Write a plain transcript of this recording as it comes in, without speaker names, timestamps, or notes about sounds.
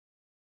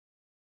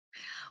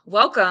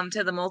Welcome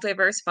to the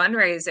Multiverse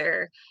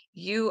Fundraiser.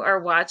 You are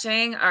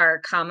watching our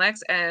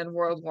comics and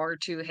World War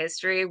II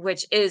history,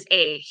 which is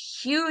a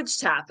huge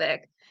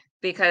topic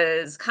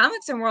because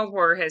comics and World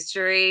War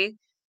history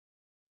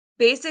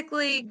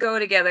basically go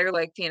together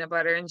like peanut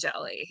butter and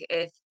jelly.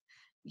 If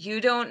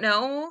you don't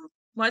know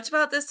much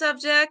about this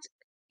subject,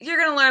 you're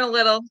going to learn a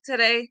little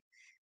today,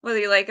 whether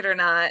you like it or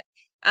not.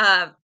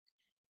 Um,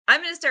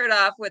 I'm going to start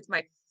off with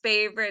my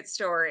favorite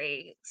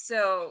story.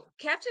 So,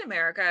 Captain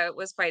America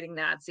was fighting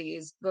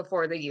Nazis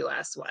before the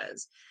US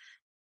was.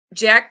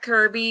 Jack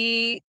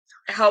Kirby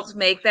helped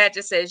make that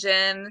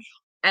decision,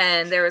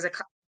 and there was a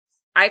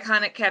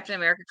iconic Captain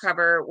America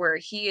cover where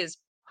he is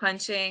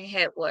punching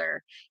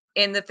Hitler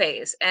in the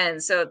face.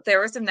 And so there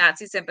were some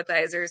Nazi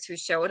sympathizers who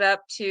showed up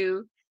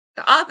to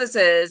the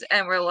offices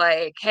and were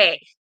like,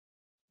 "Hey,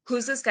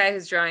 who's this guy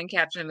who's drawing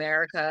Captain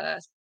America?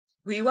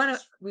 We want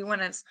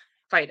to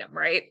fight him,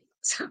 right?"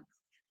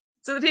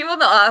 So the people in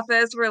the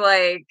office were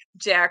like,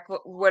 "Jack,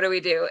 what do we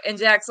do?" And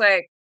Jack's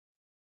like,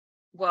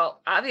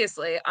 "Well,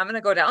 obviously, I'm gonna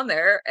go down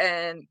there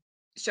and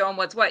show him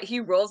what's what." He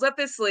rolls up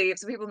his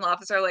sleeves. So people in the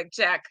office are like,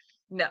 "Jack,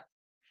 no."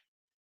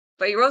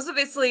 But he rolls up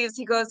his sleeves.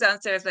 He goes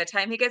downstairs. By the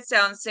time he gets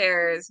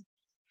downstairs,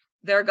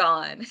 they're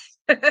gone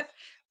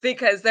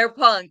because they're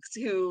punks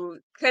who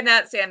could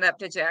not stand up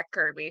to Jack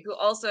Kirby, who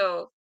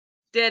also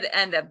did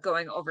end up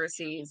going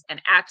overseas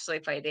and actually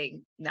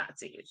fighting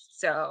Nazis.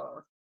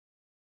 So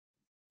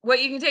what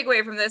you can take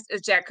away from this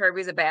is Jack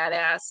Kirby's a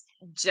badass,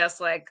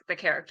 just like the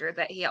character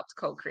that he helped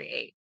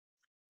co-create.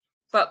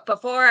 But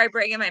before I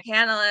bring in my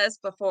panelists,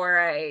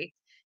 before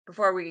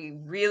we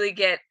really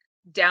get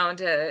down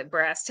to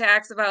brass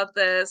tacks about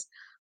this,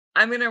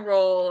 I'm going to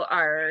roll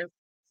our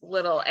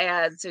little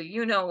ad so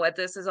you know what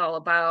this is all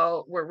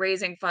about. We're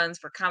raising funds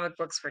for Comic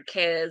Books for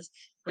Kids,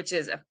 which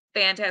is a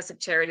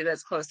fantastic charity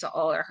that's close to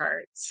all our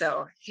hearts.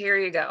 So here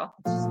you go.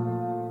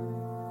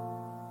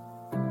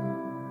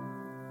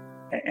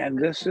 And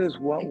this is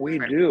what we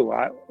do.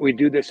 We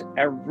do this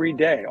every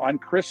day. On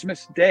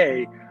Christmas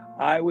Day,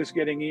 I was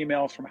getting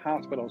emails from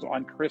hospitals.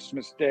 On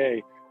Christmas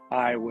Day,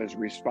 I was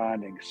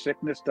responding.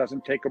 Sickness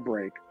doesn't take a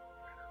break.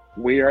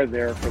 We are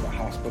there for the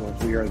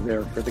hospitals. We are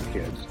there for the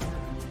kids.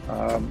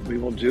 We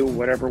will do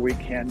whatever we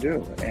can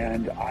do.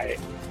 And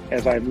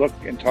as I look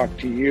and talk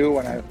to you,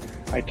 and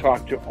I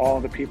talk to all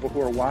the people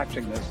who are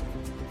watching this,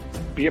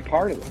 be a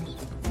part of this.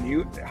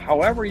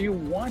 However you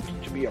want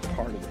to be a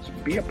part of this,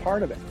 be a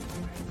part of it.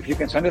 If you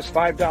can send us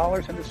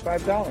 $5, send us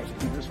 $5.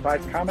 Send us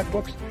 5 comic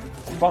books,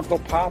 a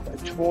Funko Pop, a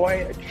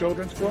toy, a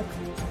children's book,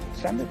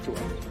 send it to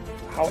us.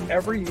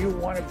 However you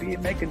want to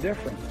make a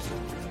difference,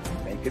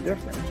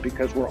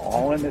 because we're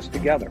all in this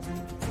together.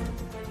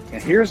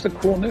 And here's the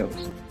cool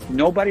news.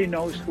 Nobody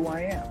knows who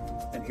I am,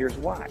 and here's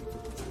why.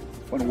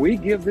 When we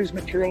give these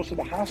materials to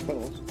the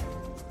hospitals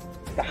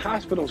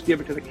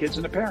give it to the kids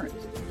and the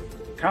parents.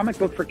 Comic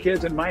Book for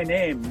Kids and my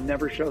name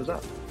never shows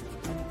up.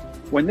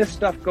 When this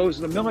stuff goes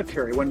to the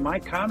military, when my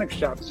comic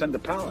shop send the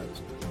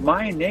pallets,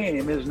 my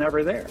name is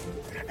never there.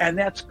 And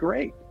that's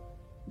great.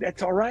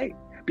 That's all right.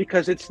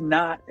 Because it's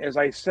not, as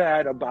I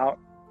said, about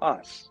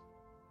us.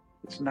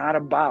 It's not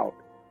about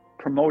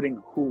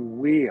promoting who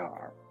we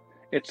are.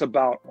 It's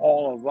about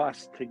all of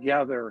us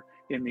together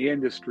in the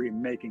industry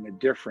making a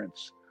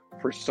difference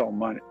for so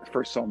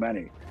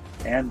many.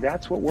 And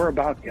that's what we're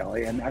about,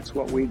 Kelly. And that's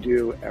what we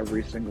do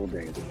every single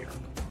day of the year.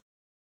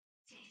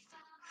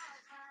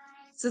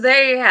 So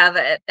there you have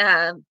it.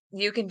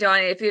 You can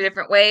donate a few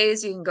different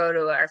ways. You can go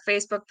to our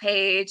Facebook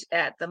page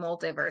at the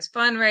Multiverse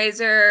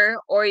Fundraiser,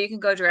 or you can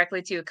go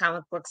directly to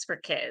Comic Books for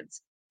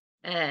Kids.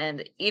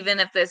 And even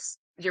if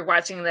you're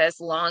watching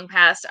this long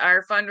past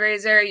our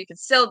fundraiser, you can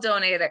still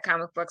donate at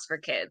Comic Books for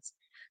Kids.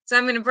 So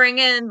I'm going to bring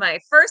in my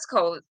first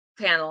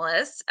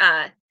co-panelist,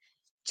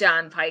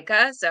 John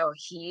Pica. So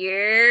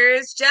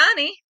here's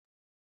Johnny.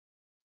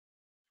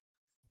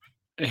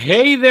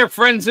 Hey there,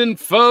 friends and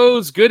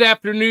foes. Good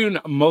afternoon,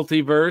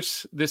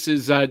 Multiverse. This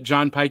is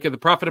John Pica, the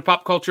prophet of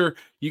pop culture.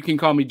 You can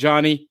call me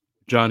Johnny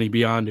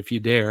Beyond if you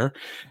dare.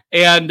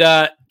 And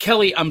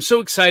Kelly, I'm so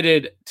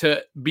excited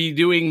to be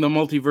doing the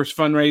Multiverse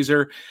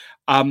fundraiser.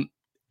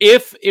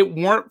 If it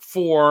weren't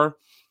for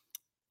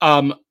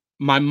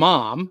my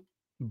mom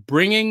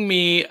bringing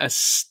me a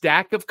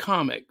stack of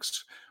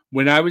comics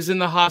when I was in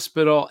the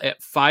hospital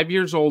at 5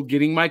 years old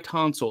getting my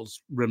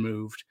tonsils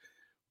removed,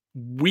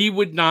 we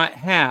would not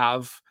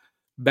have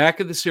Back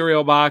of the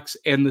Cereal Box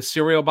and the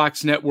Cereal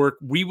Box Network.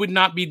 We would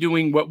not be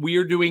doing what we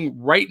are doing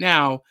right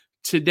now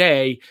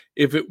today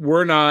if it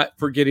were not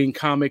for getting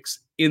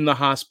comics in the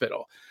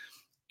hospital.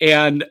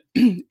 And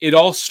it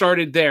all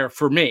started there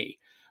for me.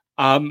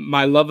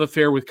 My love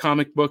affair with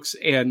comic books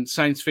and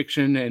science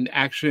fiction and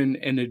action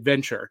and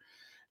adventure.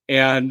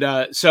 And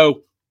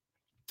so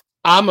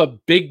I'm a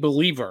big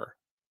believer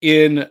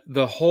in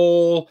the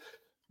whole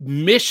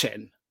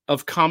mission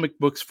of comic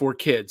books for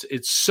kids.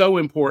 It's so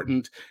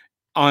important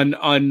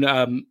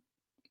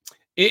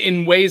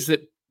in ways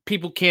that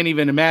people can't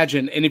even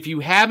imagine. And if you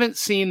haven't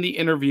seen the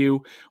interview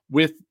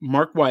with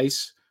Mark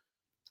Weiss,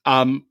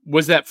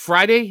 was that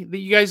Friday that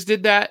you guys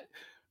did that?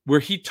 where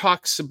he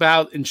talks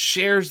about and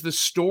shares the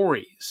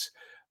stories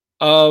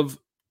of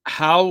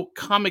how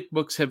comic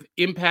books have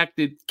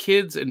impacted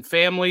kids and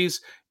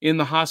families in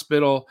the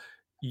hospital.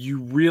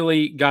 You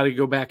really got to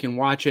go back and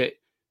watch it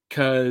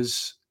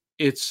because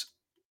it's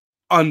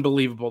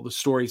unbelievable, the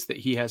stories that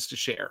he has to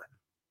share.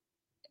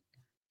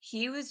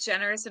 He was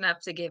generous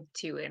enough to give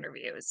 2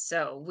 interviews.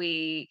 So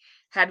we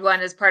had one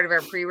as part of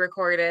our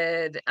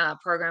pre-recorded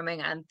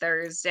programming on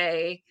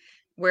Thursday,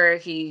 where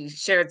he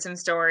shared some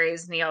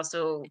stories, and he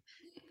also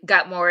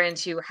got more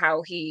into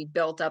how he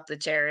built up the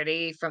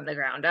charity from the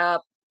ground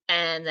up.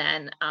 And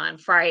then on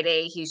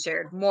Friday, he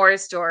shared more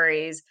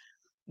stories.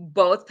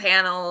 Both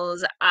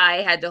panels, I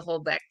had to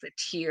hold back the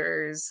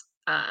tears.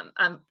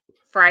 On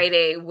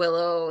Friday,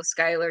 Willow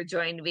Schuyler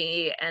joined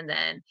me, and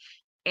then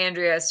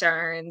Andrea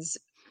Starnes,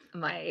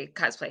 my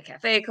Cosplay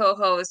Cafe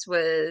co-host,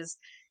 was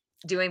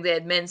doing the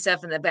admin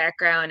stuff in the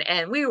background,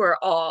 and we were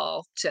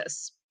all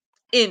just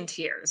in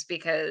tears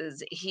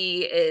because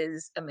he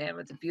is a man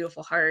with a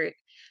beautiful heart,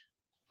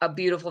 a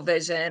beautiful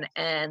vision,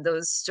 and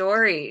those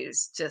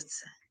stories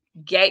just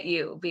get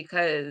you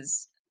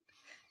because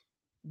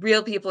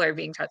real people are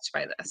being touched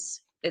by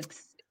this.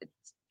 It's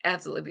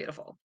absolutely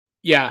beautiful.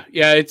 Yeah,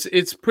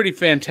 it's pretty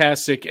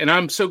fantastic, and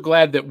I'm so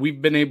glad that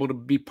we've been able to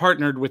be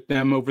partnered with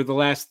them over the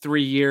last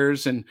 3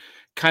 years, and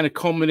kind of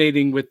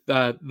culminating with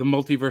the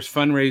Multiverse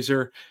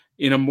fundraiser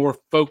in a more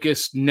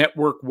focused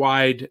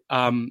network-wide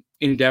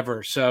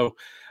endeavor. So,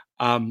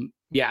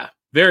 yeah,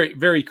 very,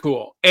 very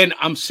cool, and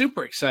I'm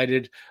super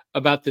excited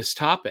about this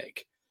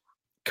topic: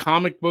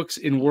 comic books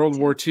in World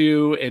War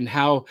II and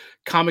how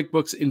comic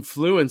books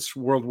influenced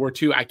World War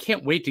II. I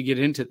can't wait to get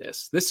into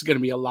this. This is going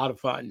to be a lot of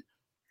fun.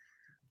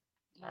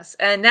 Yes.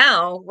 And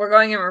now we're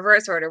going in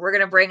reverse order. We're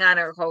going to bring on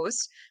our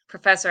host,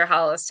 Professor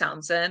Hollis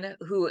Thompson,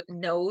 who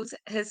knows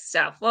his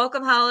stuff.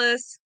 Welcome,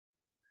 Hollis.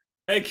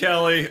 Hey,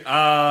 Kelly.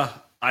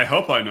 I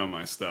hope I know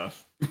my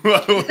stuff.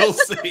 We'll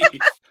see.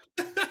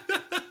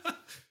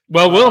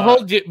 Well, we'll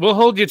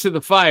hold you to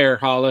the fire,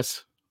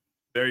 Hollis.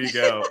 There you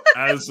go.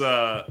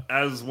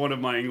 As one of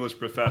my English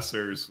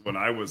professors when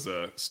I was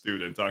a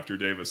student, Dr.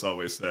 Davis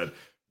always said,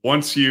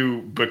 once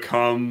you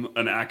become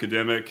an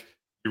academic,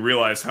 you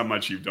realize how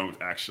much you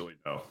don't actually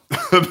know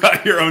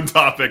about your own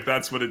topic.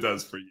 That's what it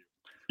does for you.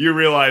 You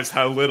realize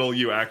how little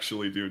you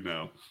actually do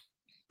know.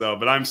 So,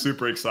 but I'm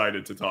super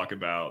excited to talk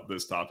about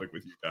this topic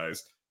with you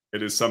guys.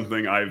 It is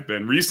something I've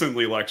been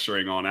recently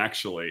lecturing on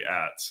actually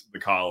at the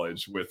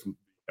college with,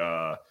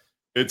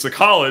 it's a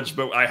college,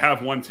 but I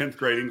have one 10th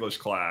grade English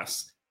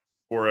class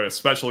for a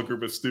special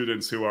group of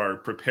students who are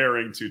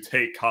preparing to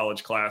take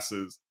college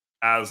classes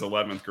as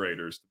 11th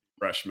graders,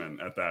 freshmen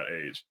at that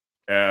age.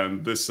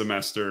 And this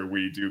semester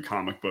we do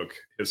comic book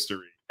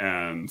history,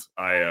 and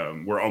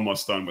we're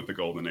almost done with the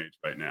golden age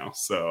right now.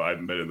 So I've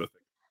been in the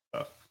thick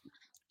of stuff.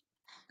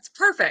 It's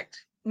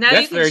perfect. Now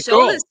That's you can very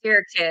show cool. this to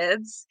your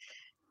kids.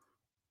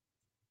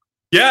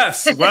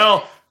 Yes.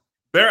 Well,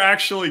 they're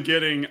actually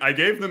I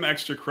gave them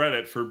extra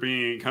credit for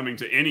coming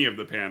to any of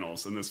the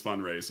panels in this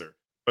fundraiser,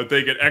 but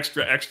they get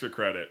extra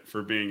credit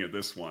for being at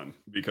this one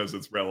because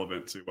it's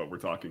relevant to what we're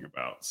talking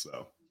about.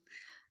 So.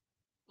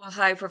 Well,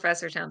 hi,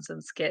 Professor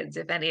Thompson's kids,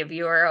 if any of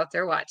you are out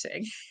there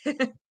watching.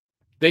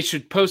 They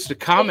should post a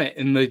comment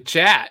in the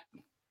chat.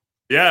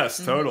 Yes,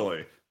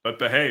 totally. But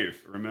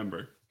behave,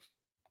 remember.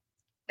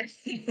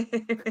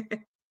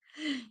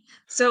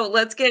 So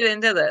let's get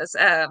into this.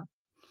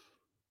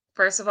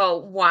 First of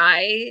all,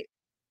 why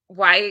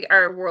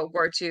are World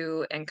War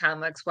II and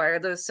comics, why are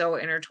those so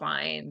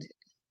intertwined?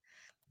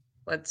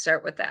 Let's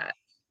start with that.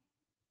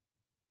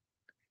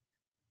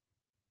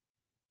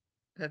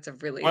 That's a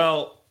big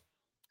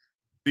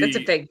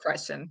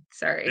question.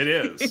 Sorry. It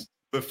is.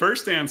 The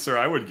first answer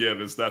I would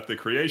give is that the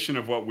creation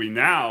of what we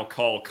now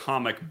call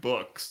comic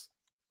books,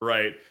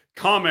 right?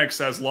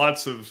 Comics, as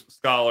lots of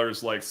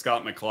scholars like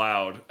Scott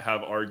McCloud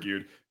have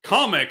argued,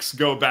 comics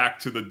go back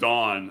to the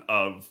dawn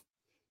of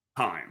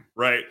time,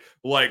 right?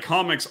 Like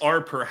comics are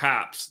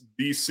perhaps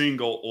the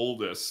single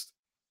oldest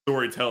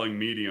storytelling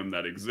medium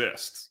that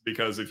exists,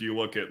 because if you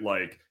look at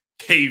like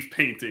cave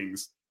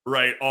paintings,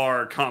 right,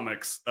 are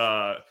comics.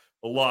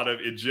 A lot of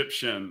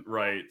Egyptian,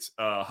 right,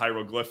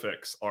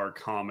 hieroglyphics are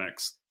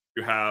comics.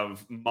 You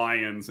have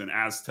Mayans and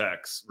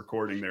Aztecs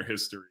recording their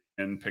history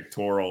in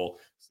pictorial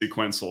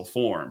sequential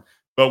form.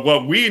 But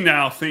what we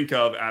now think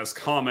of as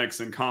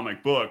comics and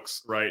comic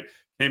books, right,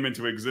 came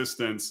into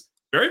existence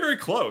very, very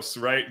close,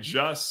 right?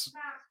 Just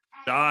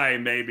shy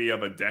maybe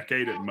of a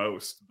decade at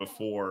most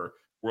before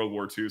World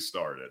War II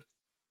started.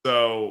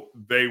 So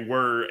they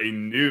were a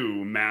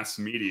new mass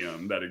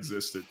medium that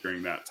existed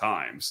during that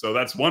time. So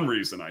that's one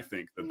reason I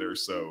think that they're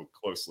so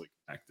closely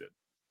connected.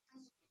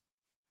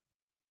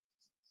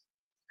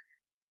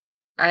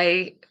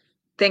 I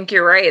think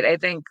you're right. I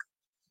think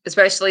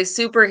especially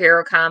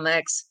superhero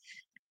comics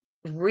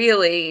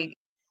really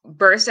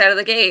burst out of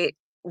the gate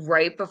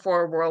right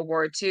before World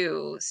War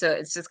II. So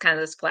it's just kind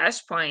of this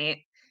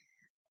flashpoint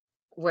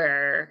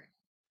where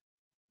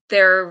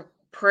they're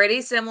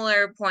pretty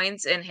similar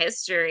points in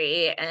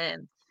history.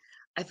 And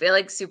I feel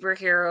like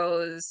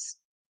superheroes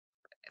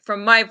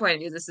from my point of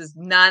view, this is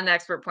not an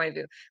expert point of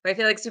view, but I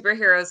feel like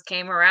superheroes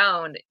came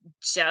around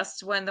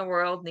just when the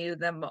world needed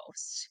them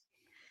most.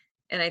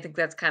 And I think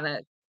that's kind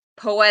of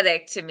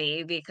poetic to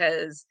me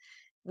because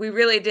we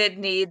really did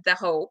need the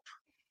hope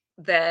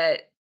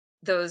that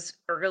those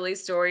early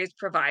stories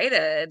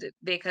provided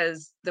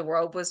because the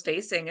world was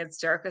facing its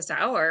darkest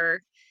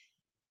hour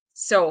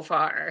so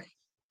far,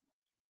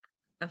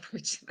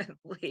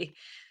 unfortunately.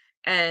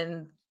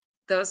 And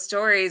those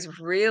stories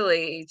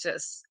really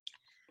just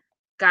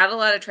got a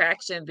lot of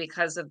traction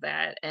because of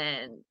that.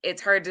 And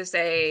it's hard to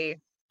say,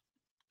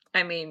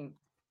 I mean,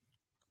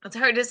 it's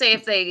hard to say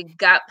if they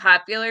got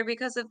popular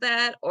because of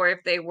that or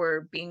if they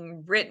were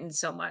being written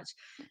so much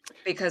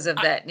because of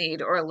I, that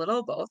need or a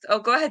little both. Oh,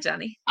 go ahead,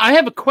 Johnny. I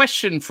have a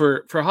question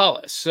for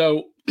Hollis.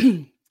 So,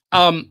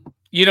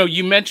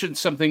 you mentioned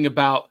something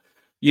about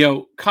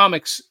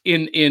comics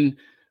in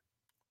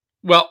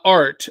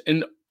art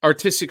and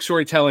artistic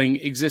storytelling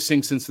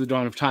existing since the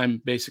dawn of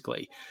time,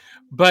 basically.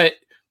 But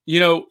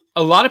a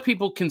lot of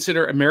people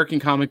consider American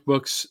comic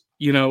books,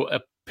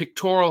 a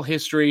pictorial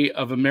history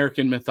of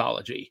American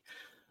mythology.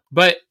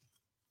 But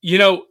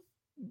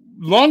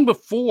long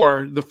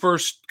before the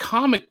first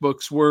comic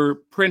books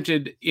were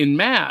printed in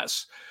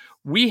mass,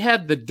 we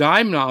had the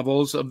dime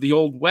novels of the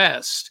Old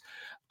West.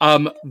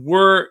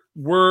 Were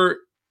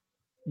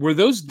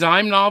those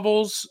dime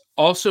novels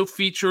also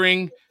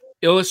featuring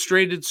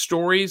illustrated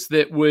stories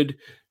that would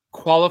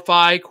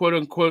qualify, quote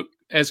unquote,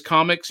 as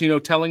comics?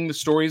 Telling the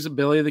stories of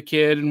Billy the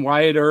Kid and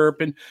Wyatt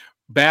Earp and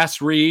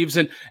Bass Reeves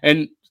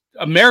and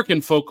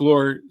American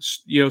folklore,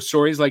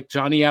 stories like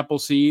Johnny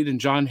Appleseed and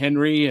John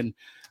Henry and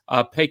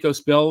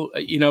Pecos Bill.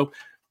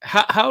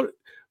 How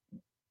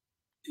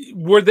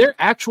were there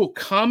actual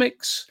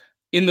comics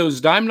in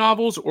those dime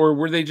novels, or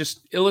were they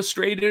just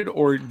illustrated,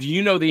 or do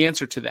you know the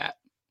answer to that?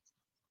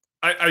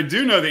 I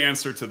do know the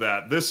answer to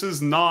that. This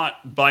is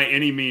not by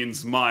any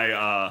means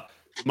my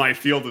my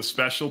field of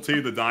specialty,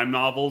 the dime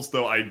novels,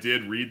 though I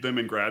did read them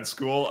in grad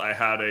school. I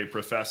had a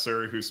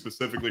professor who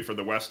specifically for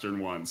the Western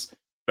ones,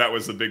 that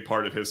was a big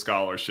part of his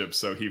scholarship.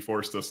 So he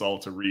forced us all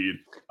to read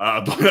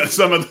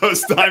some of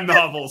those dime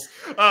novels,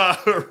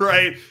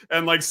 right?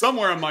 And like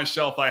somewhere on my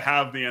shelf, I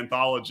have the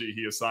anthology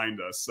he assigned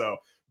us. So,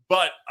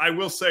 but I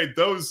will say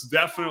those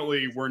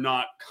definitely were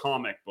not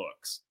comic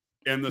books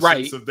in the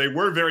sense of they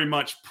were very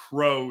much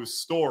prose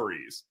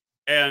stories.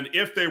 And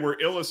if they were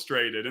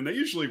illustrated, and they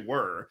usually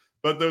were,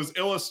 but those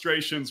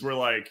illustrations were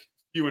like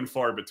few and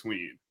far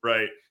between,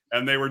 right?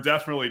 And they were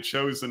definitely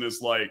chosen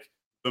as like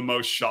the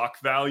most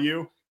shock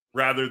value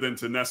rather than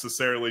to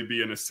necessarily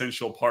be an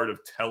essential part of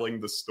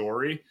telling the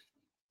story.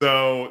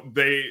 So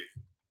they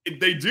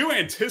do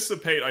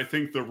anticipate, I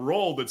think, the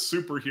role that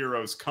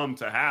superheroes come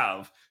to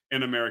have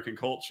in American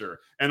culture.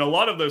 And a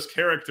lot of those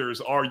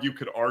characters are, you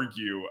could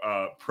argue,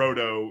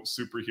 proto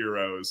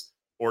superheroes,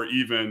 or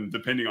even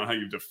depending on how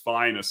you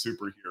define a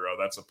superhero,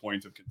 that's a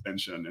point of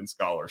contention in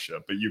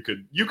scholarship. But you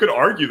could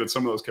argue that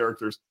some of those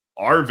characters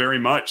are very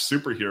much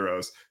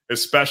superheroes,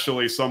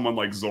 especially someone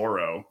like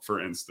Zorro, for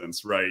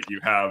instance, right?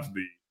 You have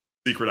the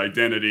secret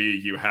identity,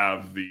 you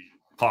have the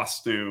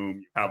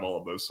costume, you have all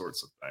of those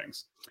sorts of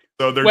things.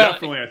 So they're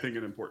definitely, I think,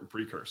 an important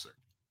precursor.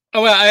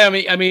 Oh, well, I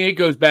mean, it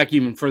goes back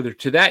even further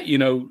to that.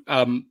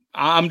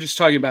 I'm just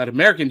talking about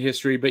American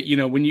history, but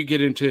when you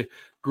get into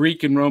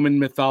Greek and Roman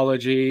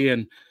mythology,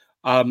 and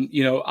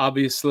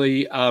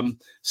obviously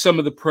some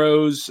of the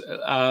prose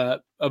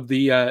of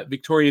the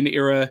Victorian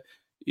era,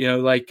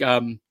 like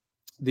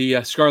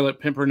the Scarlet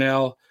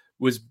Pimpernel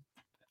was.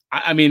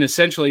 I mean,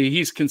 essentially,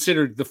 he's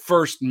considered the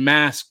first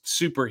masked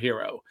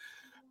superhero.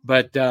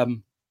 But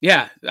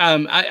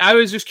I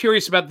was just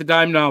curious about the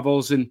dime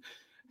novels and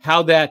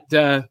how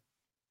that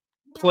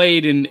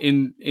played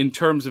in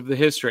terms of the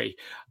history.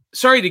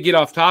 Sorry to get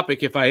off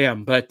topic if I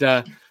am, but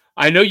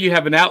I know you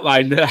have an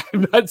outline that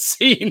I've not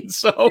seen.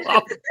 So,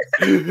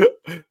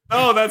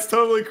 oh, that's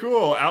totally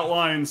cool.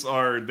 Outlines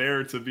are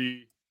there to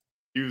be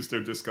used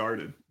or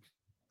discarded.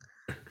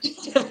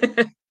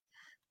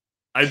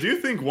 I do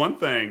think one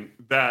thing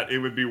that it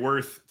would be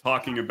worth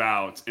talking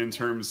about in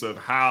terms of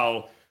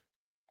how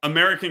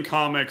American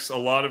comics, a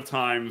lot of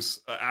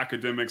times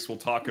academics will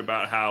talk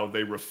about how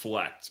they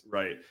reflect,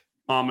 right?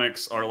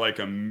 Comics are like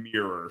a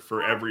mirror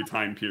for every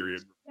time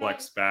period,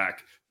 reflects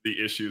back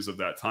the issues of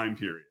that time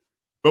period.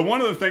 But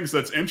one of the things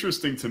that's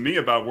interesting to me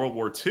about World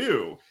War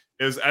II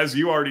is, as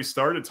you already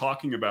started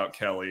talking about,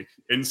 Kelly,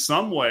 in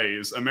some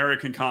ways,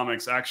 American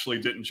comics actually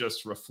didn't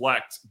just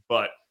reflect,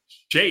 but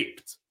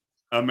shaped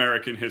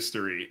American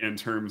history in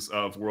terms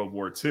of World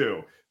War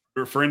II.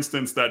 For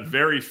instance, that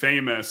very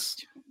famous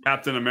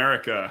Captain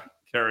America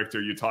character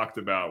you talked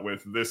about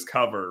with this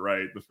cover,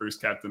 right? The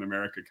first Captain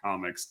America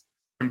comics,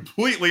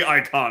 completely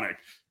iconic,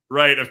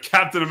 right? Of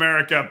Captain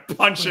America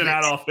punching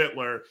Adolf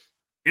Hitler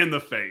in the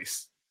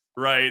face,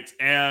 right?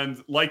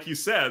 And like you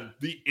said,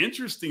 the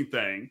interesting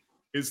thing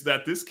is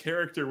that this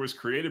character was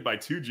created by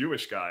two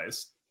Jewish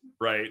guys,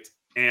 right?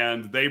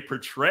 And they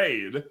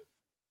portrayed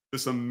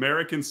this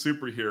American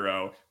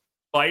superhero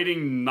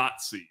fighting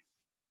Nazis,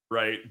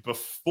 right,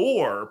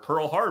 before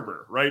Pearl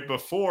Harbor, right,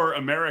 before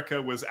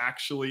America was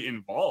actually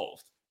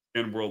involved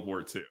in World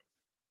War II.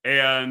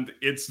 And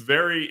it's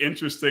very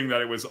interesting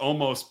that it was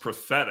almost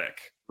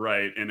prophetic,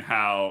 right, in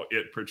how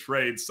it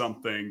portrayed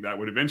something that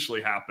would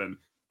eventually happen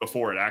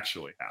before it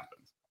actually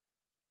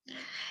happened.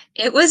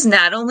 It was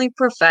not only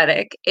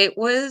prophetic, it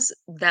was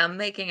them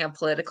making a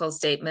political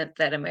statement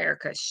that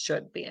America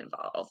should be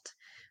involved,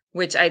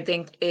 which I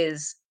think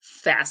is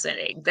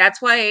fascinating.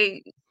 That's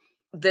why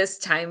this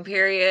time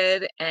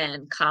period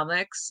and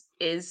comics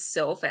is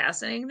so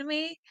fascinating to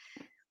me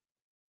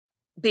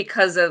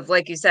because of,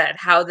 like you said,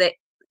 how the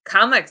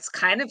comics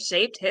kind of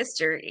shaped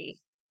history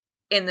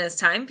in this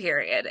time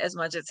period as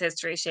much as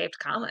history shaped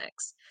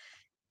comics.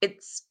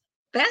 It's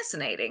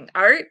fascinating.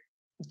 Art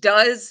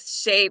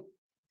does shape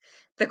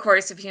the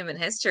course of human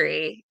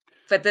history,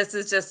 but this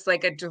is just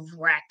like a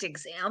direct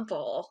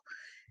example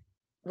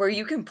where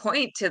you can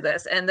point to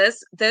this, and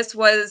this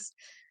was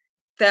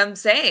them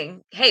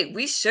saying, hey,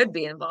 we should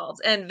be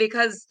involved. And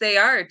because they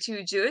are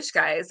two Jewish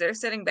guys, they're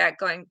sitting back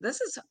going, this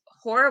is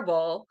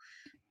horrible.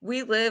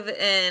 We live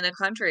in a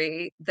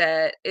country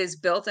that is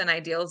built on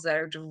ideals that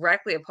are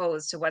directly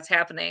opposed to what's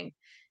happening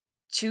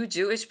to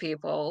Jewish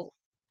people,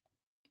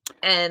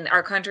 and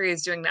our country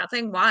is doing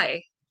nothing.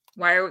 Why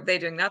are they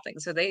doing nothing?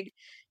 So they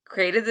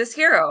created this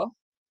hero,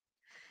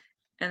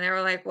 and they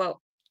were like,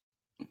 well,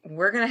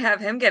 we're going to have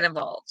him get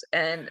involved.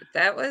 And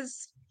that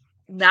was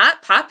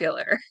not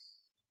popular,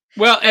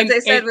 Well, as I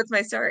said and with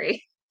my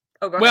story.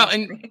 Oh, go well, ahead.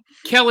 and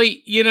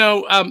Kelly,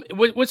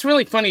 what's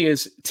really funny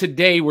is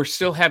today we're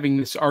still having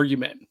this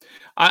argument.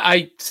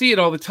 I see it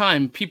all the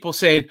time. People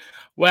say,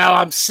 "Well,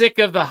 I'm sick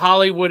of the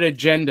Hollywood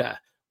agenda,"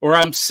 or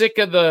 "I'm sick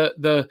of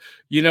the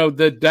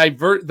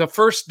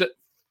first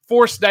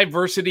forced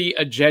diversity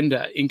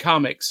agenda in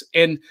comics."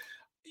 And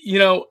you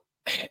know,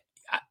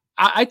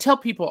 I tell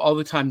people all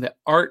the time that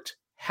art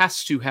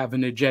has to have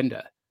an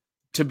agenda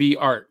to be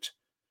art.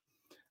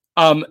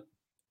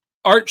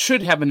 Art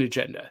should have an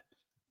agenda.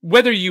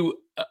 Whether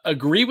you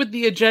agree with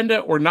the agenda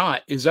or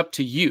not is up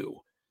to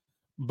you.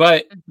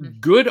 But Mhm.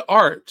 good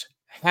art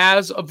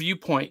has a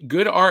viewpoint.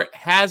 Good art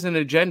has an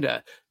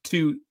agenda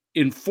to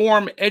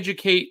inform,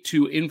 educate,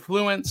 to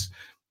influence.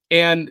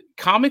 And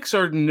comics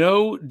are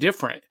no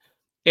different.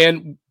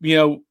 And,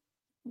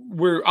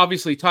 we're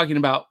obviously talking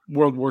about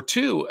World War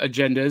II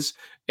agendas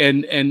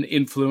and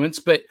influence,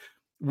 but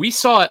we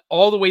saw it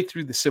all the way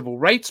through the civil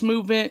rights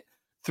movement,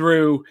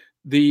 through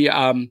the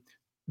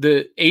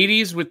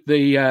 80s with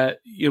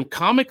the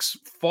comics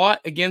fought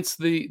against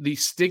the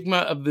stigma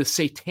of the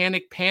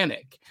satanic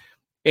panic.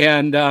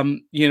 And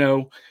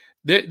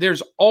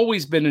there's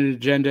always been an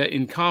agenda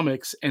in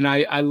comics, and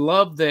I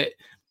love that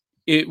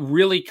it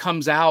really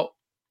comes out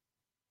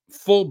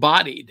full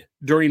bodied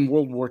during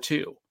World War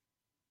II.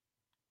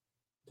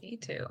 Me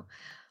too.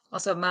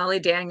 Also, Molly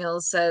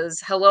Daniels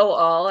says, hello,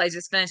 all. I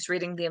just finished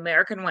reading The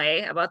American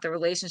Way about the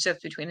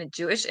relationships between a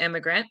Jewish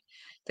immigrant,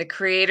 the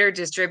creator,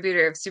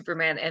 distributor of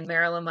Superman, and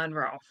Marilyn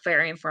Monroe.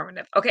 Very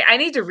informative. Okay, I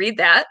need to read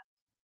that.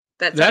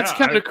 That's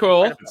kind of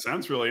cool. It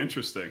sounds really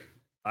interesting.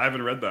 I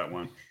haven't read that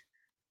one.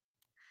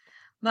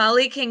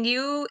 Molly, can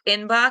you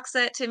inbox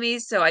that to me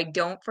so I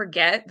don't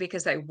forget?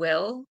 Because I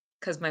will,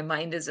 because my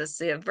mind is a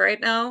sieve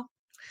right now.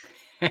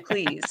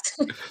 Please.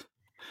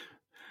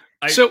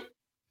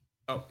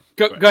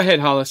 Go ahead,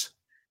 Hollis.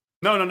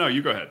 No,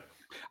 you go ahead.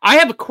 I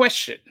have a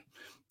question.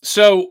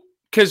 So,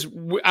 because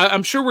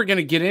I'm sure we're going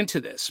to get into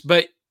this,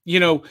 but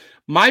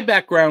my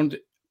background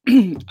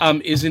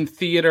is in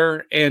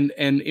theater and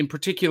in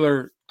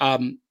particular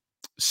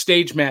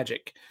stage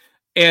magic.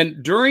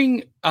 And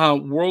during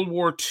World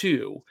War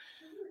II,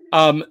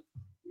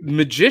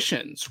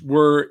 magicians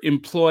were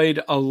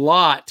employed a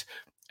lot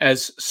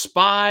as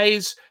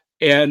spies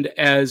and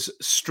as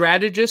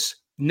strategists.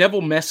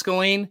 Neville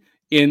Mescaline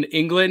in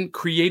England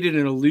created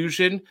an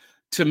illusion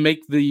to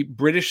make the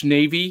British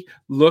Navy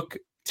look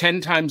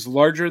 10 times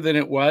larger than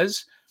it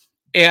was.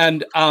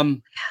 And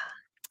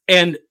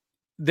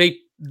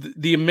the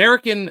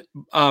American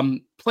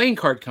playing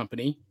card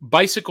company,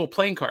 Bicycle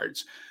Playing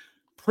Cards,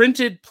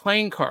 printed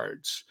playing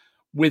cards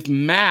with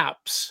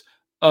maps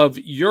of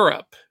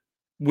Europe.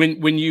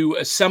 When you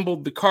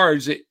assembled the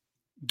cards, it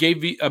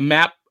gave you a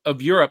map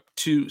of Europe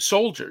to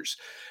soldiers.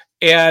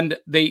 And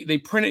they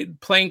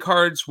printed playing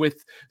cards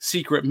with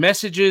secret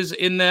messages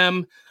in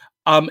them.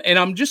 And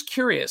I'm just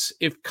curious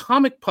if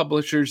comic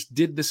publishers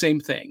did the same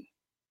thing.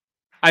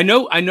 I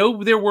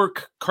know there were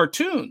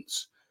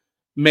cartoons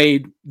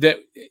made that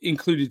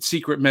included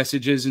secret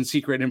messages and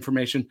secret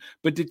information,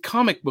 but did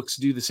comic books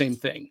do the same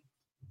thing?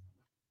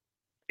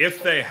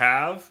 If they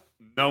have,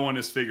 no one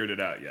has figured it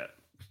out yet.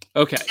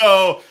 Okay.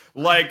 So,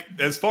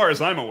 as far as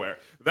I'm aware,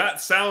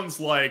 that sounds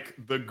like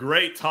the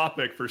great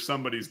topic for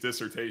somebody's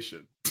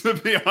dissertation, to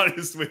be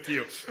honest with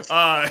you,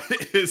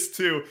 is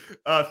to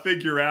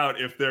figure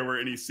out if there were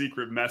any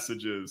secret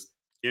messages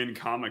in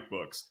comic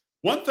books.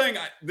 One thing,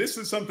 this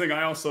is something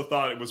I also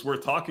thought it was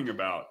worth talking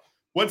about.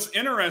 What's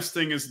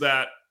interesting is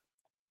that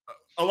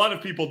a lot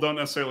of people don't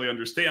necessarily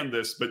understand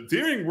this, but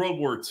during World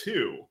War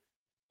II,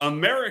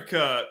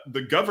 America,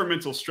 the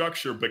governmental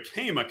structure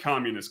became a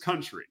communist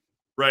country,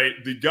 right?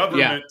 The Yeah.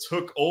 government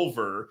took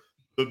over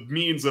the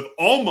means of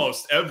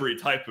almost every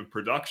type of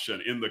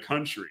production in the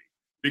country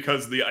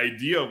because the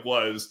idea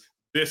was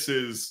this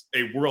is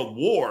a world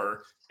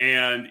war,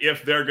 and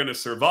if they're going to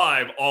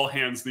survive, all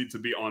hands need to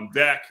be on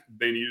deck.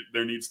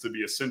 There needs to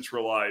be a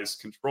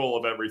centralized control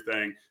of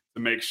everything to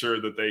make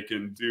sure that they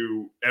can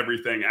do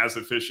everything as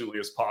efficiently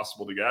as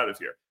possible to get out of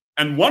here.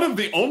 And one of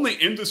the only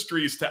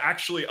industries to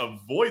actually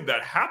avoid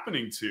that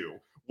happening to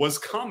was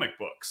comic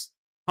books.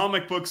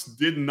 Comic books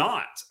did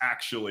not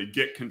actually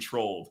get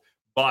controlled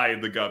by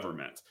the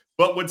government.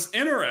 But what's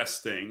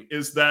interesting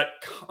is that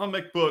let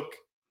me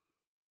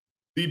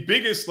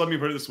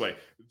put it this way,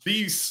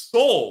 the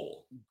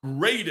sole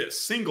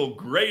single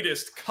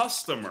greatest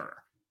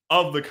customer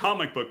of the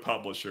comic book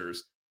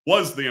publishers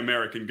was the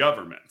American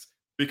government,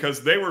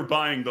 because they were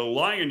buying the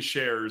lion's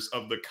shares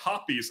of the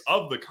copies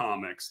of the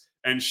comics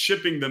and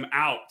shipping them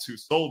out to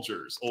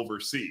soldiers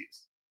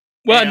overseas.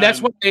 Well, and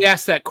that's why they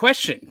asked that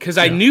question, because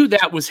I knew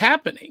that was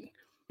happening.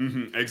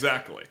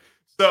 Exactly.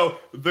 So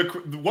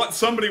what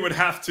somebody would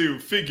have to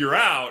figure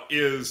out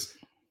is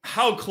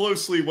how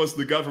closely was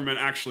the government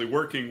actually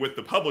working with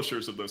the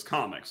publishers of those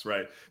comics,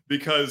 right?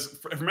 Because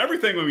from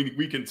everything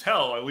we can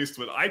tell, at least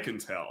what I can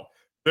tell,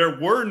 there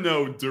were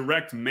no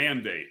direct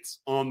mandates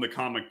on the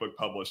comic book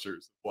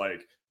publishers,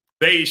 like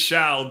they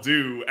shall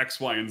do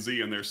X, Y, and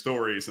Z in their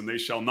stories, and they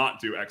shall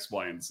not do X,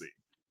 Y, and Z.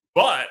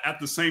 But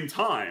at the same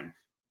time,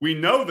 we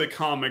know that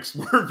comics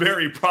were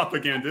very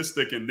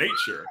propagandistic in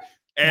nature.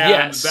 And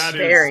yes, that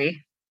is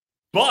very.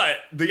 But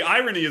the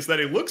irony is that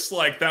it looks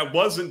like that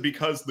wasn't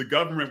because the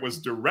government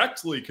was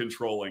directly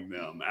controlling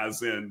them,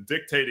 as in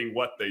dictating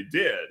what they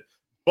did,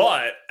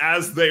 but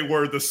as they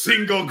were the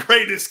single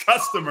greatest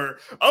customer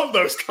of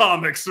those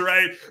comics,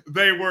 right?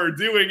 They were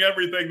doing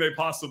everything they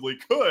possibly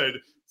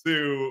could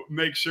to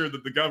make sure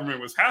that the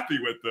government was happy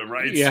with them,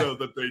 right? Yeah. So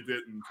that they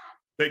didn't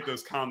take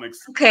those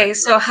comics. Okay,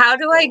 so how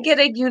do I get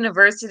a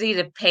university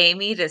to pay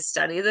me to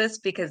study this?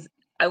 Because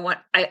I want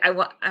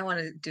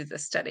to do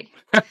this study.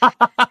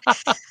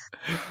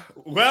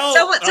 Well,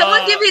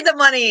 someone give me the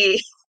money.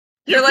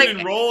 You can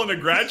enroll in a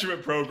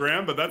graduate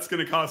program, but that's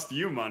going to cost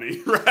you money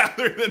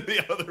rather than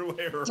the other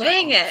way around.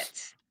 Dang it.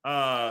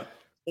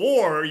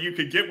 Or you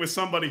could get with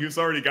somebody who's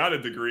already got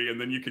a degree,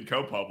 and then you could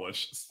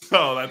co-publish.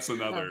 So that's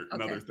another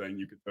thing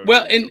you could. Totally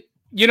well, and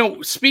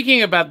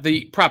speaking about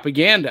the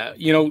propaganda,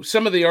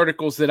 some of the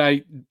articles that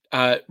I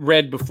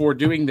read before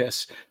doing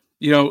this,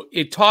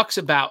 it talks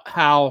about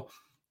how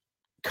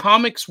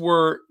comics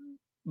were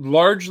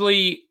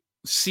largely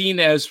seen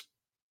as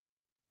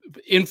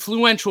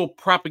influential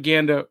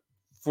propaganda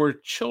for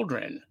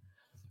children,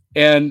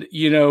 and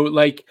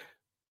like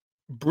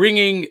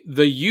bringing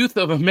the youth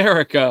of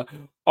America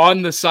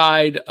on the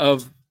side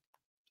of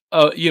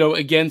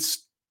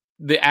against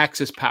the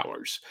Axis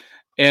powers.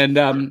 And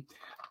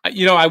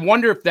I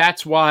wonder if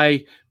that's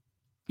why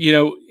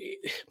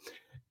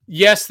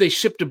yes, they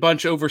shipped a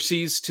bunch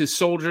overseas to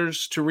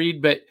soldiers to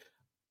read, but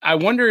I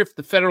wonder if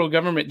the federal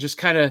government just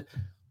kind of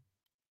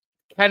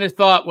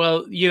thought,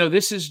 well,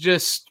 this is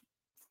just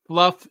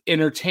fluff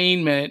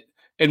entertainment,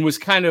 and was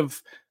kind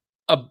of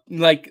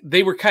like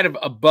they were kind of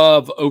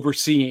above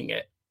overseeing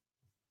it.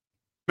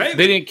 Maybe.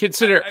 They didn't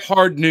consider it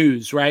hard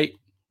news, right?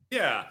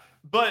 Yeah.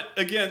 But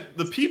again,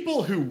 the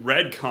people who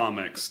read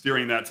comics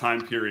during that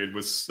time period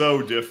was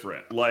so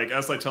different. Like,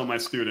 as I tell my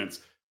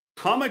students,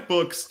 comic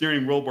books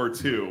during World War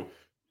II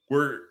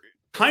were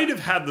kind of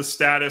had the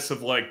status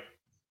of like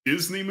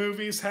Disney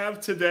movies have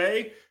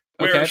today,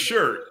 where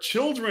sure,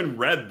 children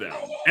read them,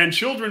 and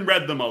children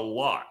read them a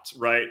lot,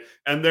 right?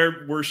 And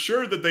we're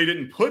sure that they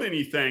didn't put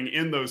anything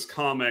in those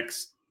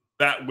comics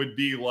that would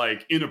be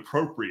like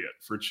inappropriate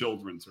for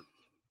children to read.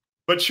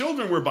 But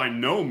children were by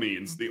no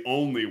means the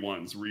only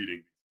ones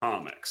reading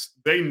comics.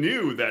 They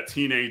knew that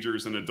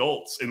teenagers and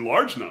adults in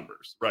large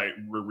numbers, right,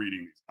 were reading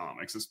these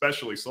comics,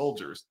 especially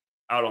soldiers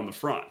out on the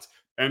front.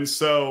 And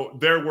so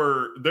there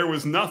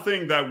was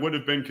nothing that would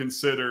have been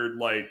considered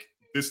like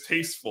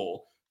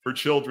distasteful for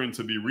children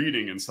to be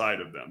reading inside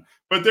of them.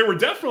 But there were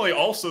definitely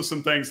also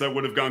some things that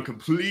would have gone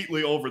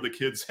completely over the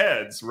kids'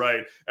 heads,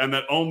 right? And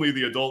that only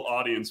the adult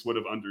audience would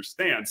have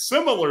understand.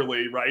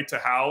 Similarly, right, to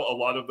how a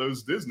lot of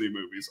those Disney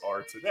movies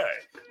are today.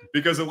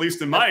 Because at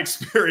least in my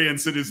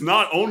experience, it is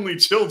not only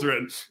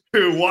children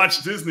who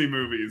watch Disney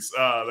movies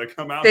that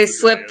come out. They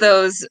slip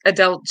those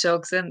adult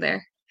jokes in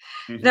there.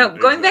 Now,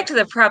 going back to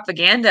the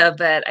propaganda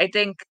bit, I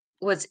think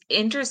what's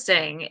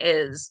interesting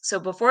is, so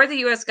before the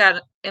U.S.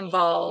 got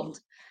involved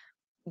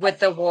with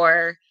the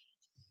war,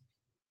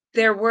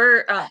 there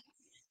were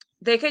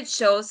they could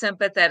show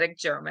sympathetic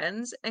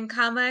Germans in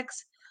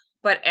comics,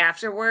 but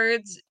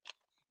afterwards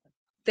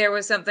there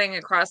was something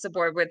across the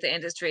board with the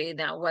industry,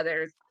 now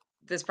whether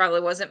this probably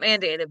wasn't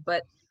mandated,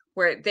 but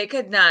where they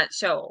could not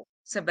show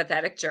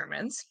sympathetic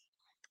Germans.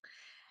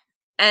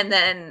 And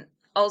then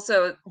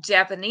also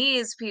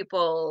Japanese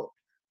people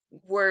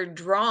were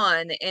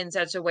drawn in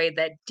such a way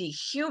that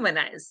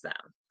dehumanized them.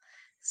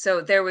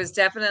 So there was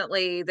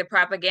definitely the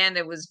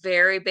propaganda was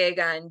very big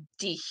on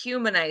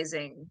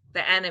dehumanizing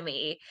the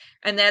enemy.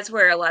 And that's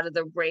where a lot of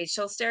the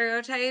racial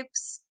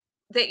stereotypes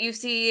that you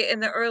see in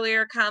the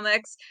earlier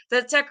comics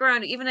that stuck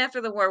around even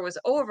after the war was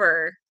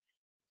over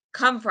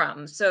come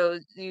from. So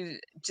you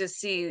just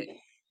see,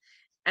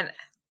 and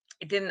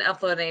I didn't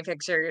upload any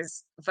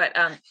pictures,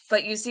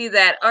 but you see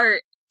that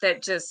art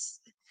that just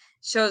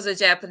shows the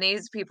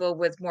Japanese people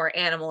with more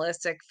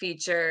animalistic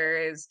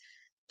features,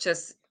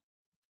 just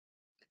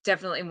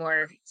definitely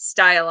more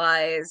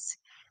stylized.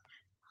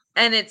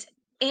 And it's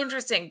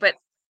interesting, but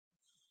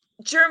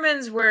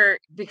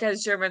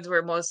because Germans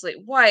were mostly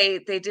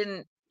white, they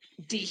didn't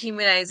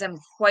dehumanize them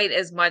quite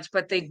as much,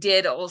 but they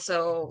did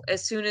also,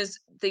 as soon as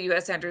the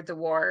US entered the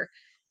war,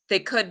 they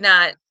could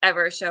not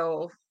ever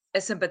show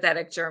a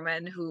sympathetic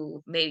German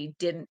who maybe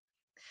didn't,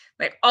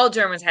 like, all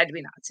Germans had to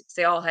be Nazis.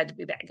 They all had to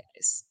be bad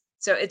guys.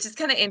 So it's just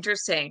kind of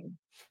interesting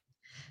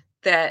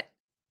that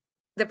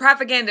the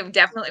propaganda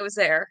definitely was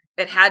there.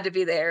 It had to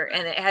be there,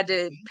 and it had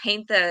to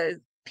paint the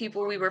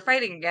people we were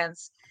fighting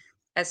against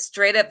as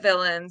straight up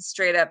villains,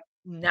 straight up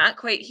not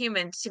quite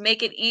human, to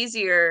make it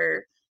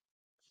easier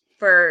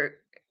for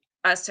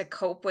us to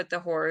cope with the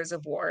horrors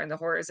of war and the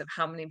horrors of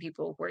how many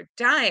people were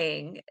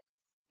dying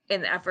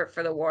in the effort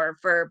for the war,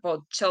 for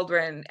both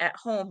children at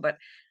home, but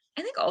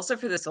I think also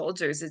for the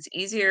soldiers. It's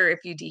easier if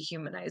you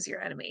dehumanize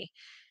your enemy.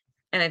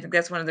 And I think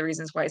that's one of the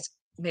reasons why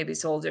maybe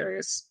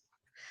soldiers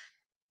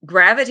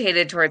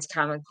gravitated towards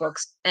comic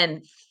books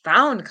and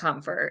found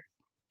comfort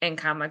in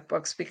comic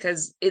books,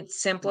 because it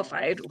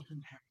simplified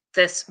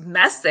this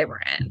mess they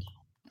were in.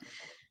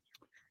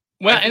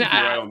 Well, I think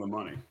you're right on the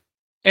money.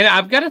 And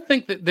I've got to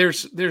think that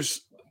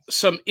there's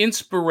some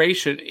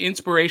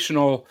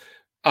inspirational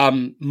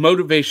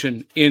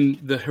motivation in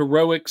the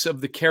heroics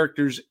of the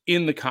characters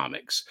in the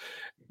comics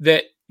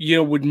that,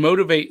 would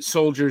motivate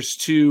soldiers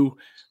to,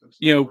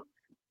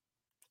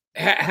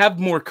 have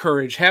more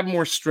courage, have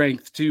more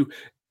strength, to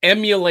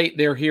emulate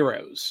their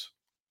heroes.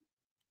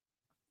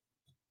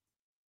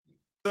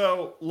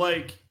 So,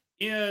 like,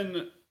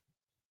 in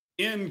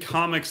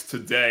comics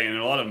today and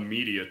in a lot of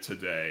media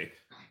today,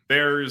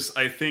 there's,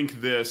 I think,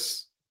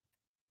 this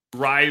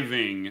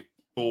striving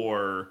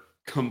for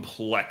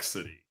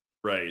complexity,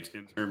 right,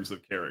 in terms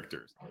of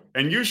characters.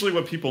 And usually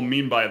what people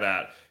mean by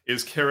that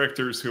is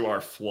characters who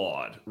are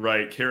flawed,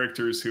 right?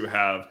 Characters who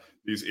have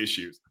these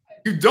issues.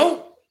 You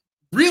don't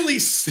really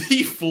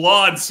see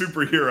flawed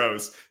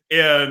superheroes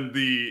in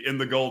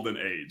the Golden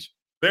Age.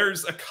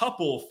 There's a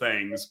couple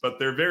things, but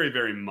they're very,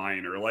 very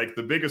minor. Like,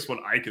 the biggest one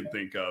I can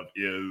think of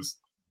is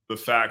the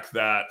fact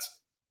that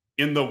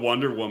in the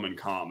Wonder Woman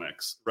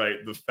comics,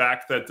 right, the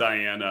fact that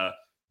Diana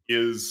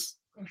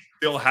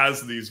still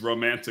has these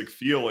romantic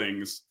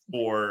feelings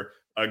for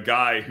a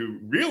guy who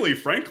really,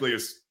 frankly,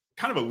 is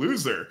kind of a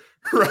loser,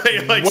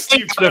 right? Like,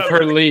 Steve out of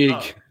her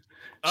league.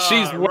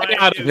 She's way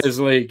out of his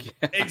league.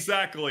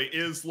 Exactly.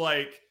 Is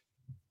like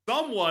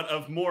somewhat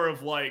of more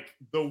of like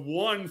the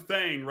one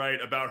thing,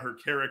 right, about her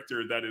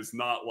character that is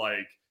not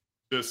like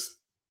just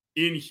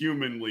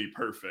inhumanly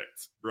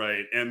perfect,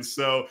 right? And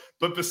so,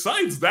 but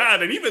besides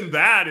that, and even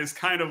that is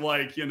kind of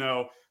like,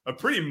 a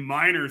pretty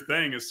minor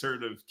thing as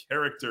sort of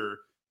character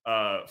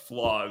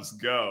flaws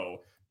go.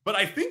 But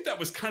I think that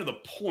was kind of the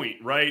point,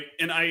 right?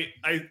 And I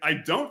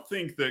don't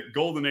think that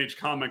Golden Age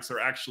comics are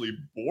actually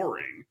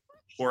boring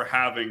for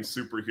having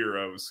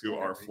superheroes who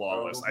are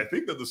flawless. I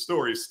think that the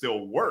stories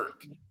still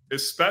work,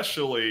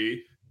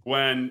 especially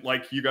when,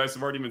 like you guys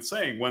have already been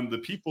saying, when the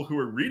people who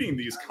are reading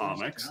these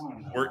comics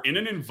were in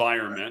an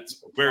environment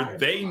where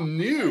they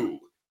knew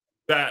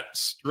that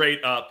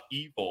straight up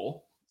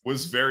evil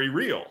was very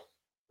real,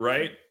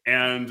 right?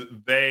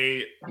 And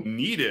they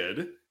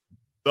needed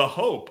the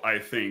hope, I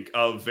think,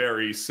 of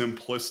very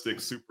simplistic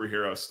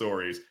superhero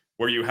stories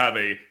where you have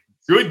a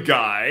good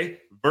guy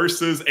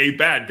versus a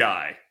bad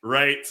guy,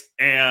 right?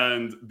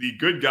 And the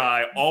good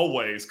guy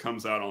always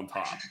comes out on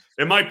top.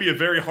 It might be a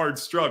very hard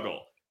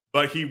struggle,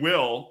 but he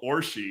will,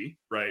 or she,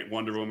 right,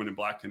 Wonder Woman and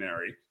Black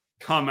Canary,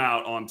 come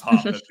out on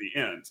top at the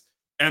end.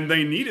 And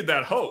they needed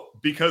that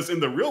hope, because in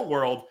the real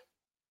world,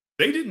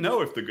 they didn't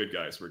know if the good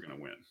guys were going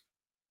to win,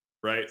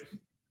 right?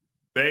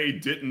 They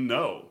didn't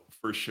know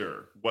for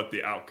sure what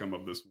the outcome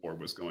of this war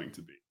was going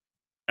to be.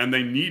 And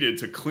they needed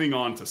to cling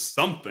on to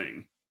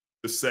something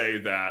to say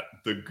that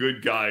the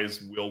good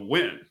guys will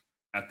win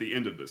at the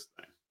end of this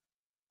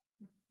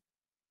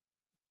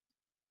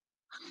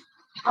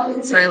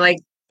thing. So I like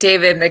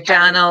David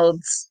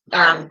McDonald's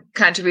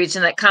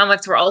contribution that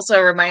comics were also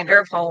a reminder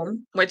of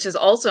home, which is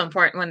also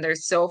important when they're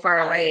so far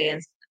away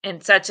and in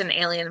such an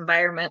alien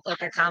environment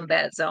like a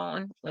combat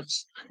zone,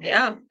 which,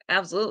 yeah,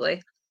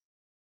 absolutely.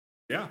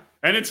 Yeah.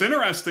 And it's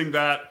interesting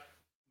that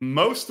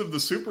most of the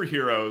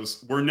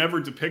superheroes were never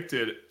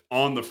depicted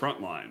on the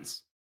front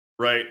lines,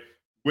 right?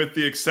 With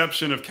the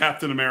exception of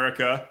Captain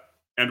America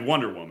and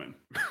Wonder Woman,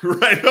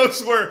 right?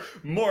 Those were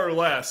more or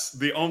less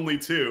the only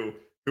two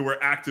who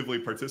were actively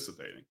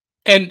participating.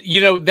 And,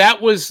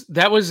 that was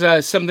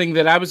something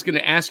that I was going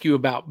to ask you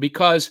about,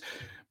 because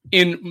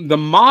in the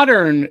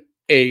modern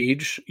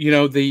age,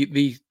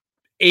 the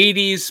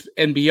 80s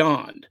and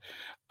beyond,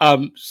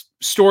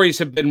 stories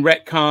have been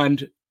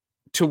retconned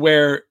to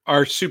where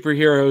our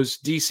superheroes,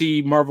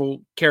 DC,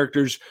 Marvel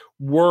characters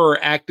were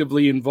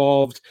actively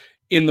involved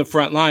in the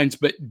front lines,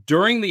 but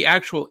during the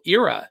actual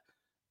era,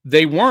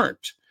 they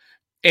weren't.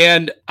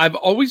 And I've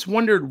always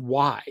wondered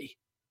why.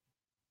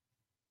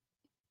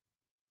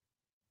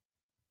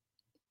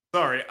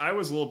 Sorry, I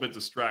was a little bit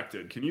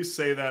distracted. Can you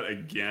say that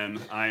again?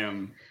 I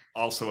am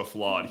also a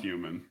flawed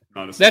human.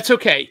 That's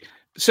okay.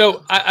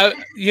 So,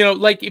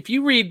 like if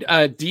you read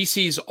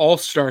DC's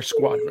All-Star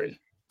Squadron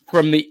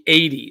from the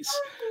 80s,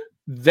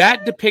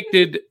 that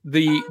depicted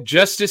the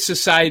Justice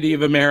Society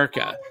of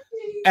America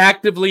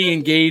actively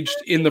engaged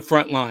in the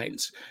front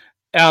lines.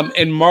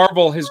 And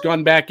Marvel has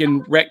gone back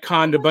and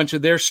retconned a bunch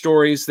of their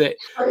stories that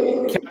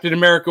Captain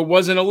America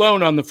wasn't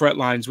alone on the front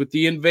lines with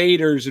the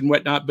invaders and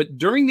whatnot. But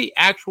during the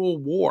actual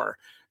war,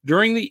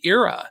 during the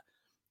era,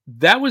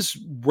 that was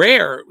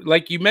rare.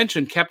 Like you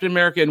mentioned, Captain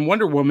America and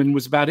Wonder Woman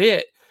was about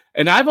it.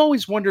 And I've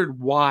always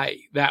wondered why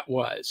that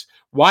was.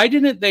 Why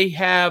didn't they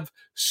have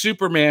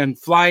Superman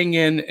flying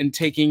in and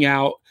taking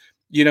out,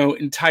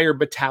 entire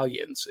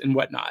battalions and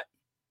whatnot?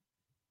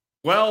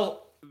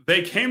 Well,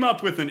 they came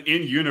up with an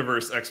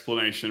in-universe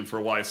explanation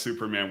for why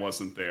Superman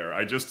wasn't there.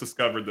 I just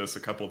discovered this a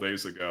couple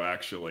days ago,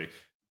 actually.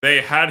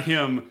 They had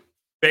him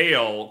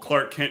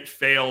Clark Kent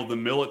fail the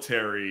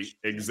military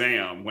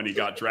exam when he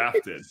got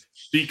drafted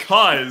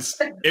because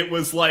it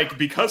was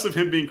because of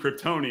him being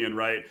Kryptonian,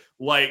 right?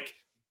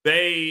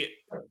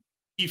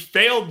 He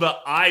failed the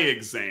eye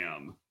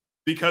exam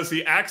because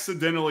he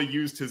accidentally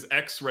used his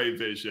X-ray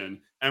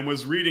vision and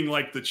was reading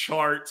the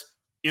chart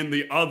in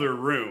the other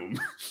room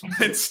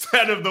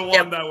instead of the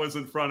one that was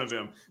in front of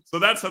him. So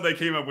that's how they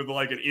came up with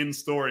an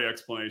in-story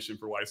explanation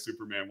for why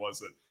Superman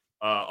wasn't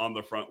on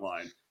the front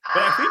line.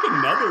 But I think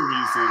another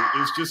reason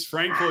is just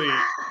frankly,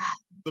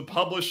 the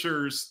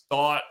publishers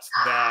thought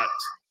that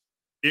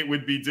it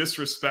would be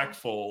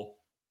disrespectful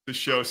to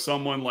show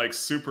someone like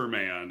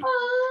Superman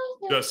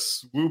just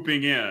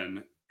swooping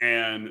in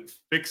and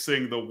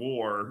fixing the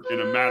war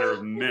in a matter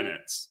of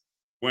minutes,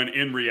 when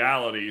in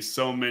reality,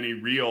 so many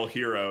real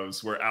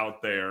heroes were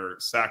out there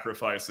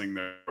sacrificing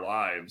their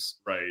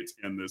lives, right,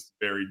 in this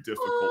very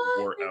difficult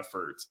war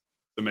effort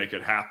to make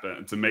it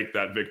happen, to make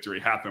that victory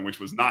happen, which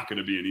was not going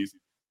to be an easy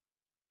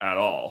at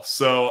all.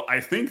 So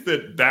I think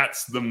that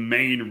that's the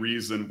main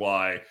reason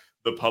why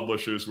the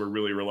publishers were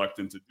really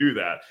reluctant to do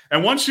that.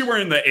 And once you were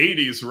in the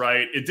 80s,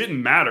 right, it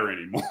didn't matter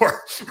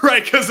anymore,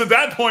 right? Because at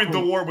that point, the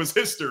war was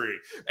history,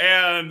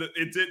 and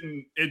it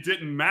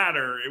didn't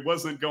matter. It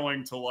wasn't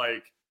going to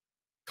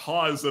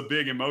cause a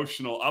big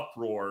emotional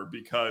uproar,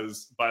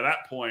 because by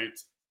that point,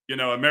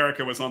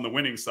 America was on the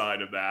winning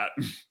side of that,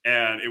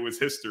 and it was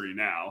history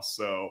now.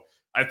 So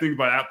I think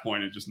by that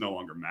point, it just no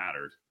longer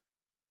mattered.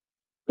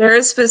 There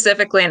is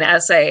specifically an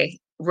essay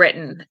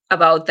written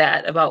about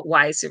that, about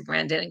why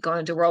Superman didn't go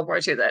into World War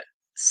II, that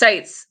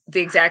cites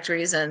the exact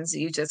reasons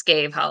you just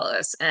gave,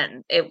 Hollis.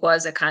 And it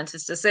was a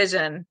conscious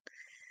decision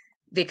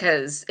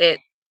because it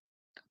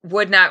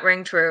would not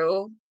ring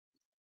true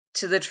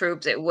to the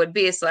troops. It would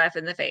be a slap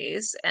in the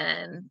face,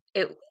 and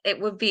it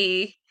would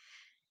be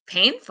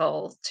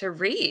painful to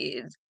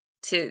read.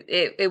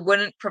 It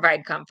wouldn't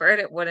provide comfort.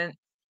 It wouldn't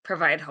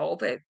provide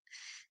hope.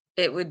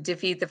 It would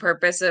defeat the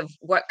purpose of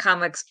what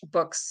comics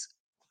books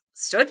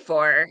stood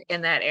for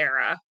in that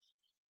era.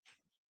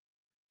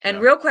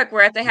 And real quick,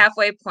 we're at the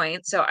halfway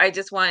point, so I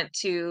just want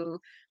to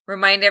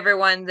remind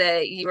everyone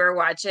that you are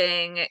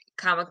watching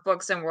Comic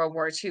Books and World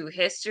War II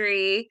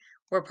History.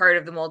 We're part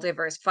of the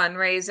Multiverse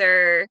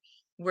fundraiser.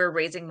 We're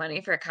raising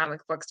money for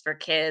Comic Books for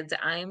Kids.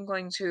 I'm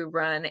going to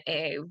run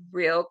a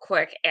real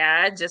quick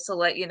ad just to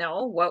let you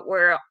know what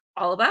we're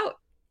all about.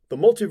 The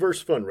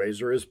Multiverse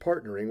fundraiser is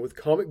partnering with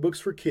Comic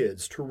Books for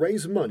Kids to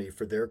raise money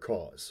for their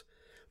cause.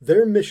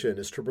 Their mission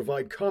is to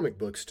provide comic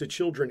books to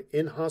children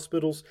in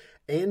hospitals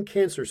and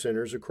cancer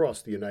centers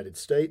across the United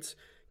States,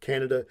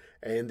 Canada,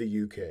 and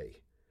the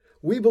UK.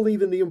 We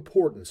believe in the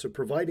importance of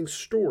providing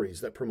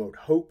stories that promote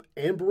hope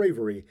and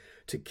bravery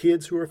to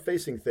kids who are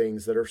facing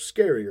things that are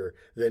scarier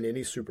than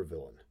any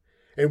supervillain.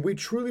 And we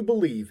truly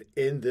believe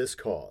in this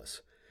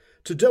cause.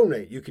 To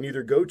donate, you can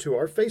either go to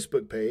our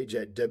Facebook page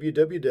at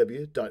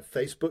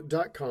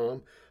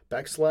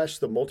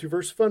www.facebook.com/The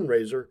Multiverse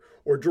Fundraiser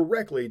or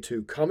directly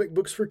to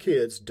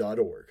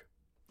comicbooksforkids.org.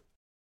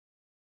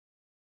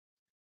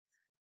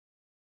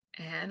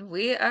 And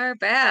we are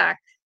back.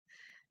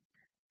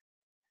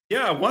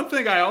 Yeah, one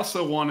thing I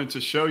also wanted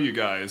to show you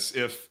guys,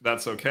 if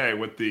that's okay,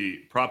 with the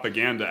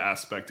propaganda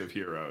aspect of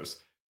heroes,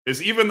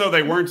 is even though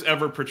they weren't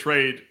ever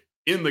portrayed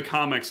in the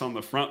comics on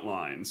the front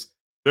lines,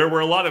 there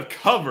were a lot of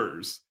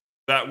covers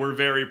that were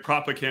very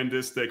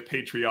propagandistic,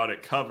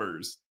 patriotic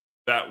covers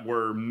that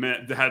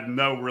had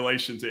no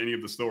relation to any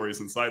of the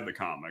stories inside the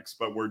comics,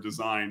 but were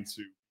designed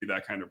to be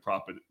that kind of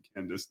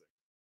propagandistic.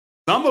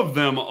 Some of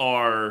them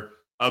are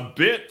a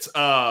bit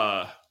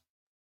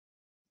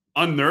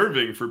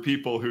unnerving for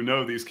people who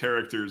know these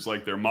characters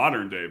like their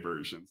modern day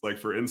versions. Like,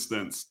 for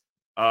instance,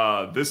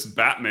 this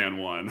Batman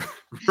one,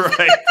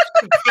 right?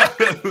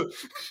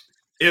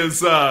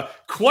 is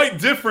quite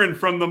different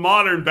from the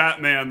modern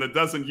Batman that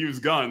doesn't use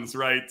guns,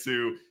 right?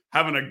 To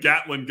having a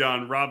Gatling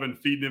gun, Robin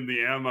feeding him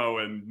the ammo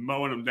and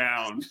mowing him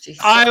down.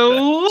 I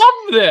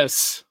love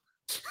this.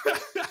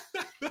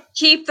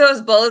 Keep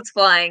those bullets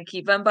flying.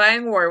 Keep on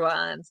buying war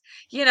bonds.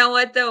 You know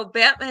what, though?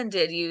 Batman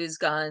did use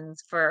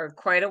guns for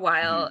quite a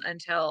while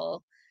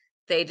until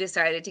they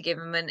decided to give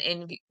him an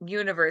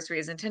in-universe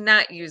reason to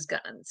not use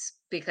guns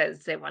because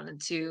they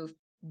wanted to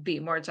be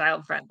more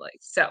child-friendly.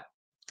 So,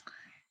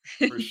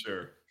 for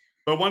sure.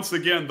 But once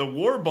again, the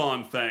war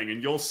bond thing,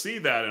 and you'll see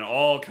that in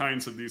all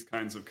kinds of these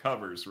kinds of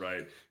covers,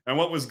 right? And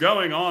what was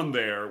going on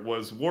there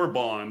was war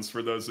bonds,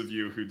 for those of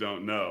you who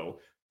don't know,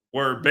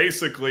 were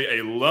basically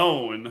a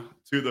loan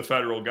to the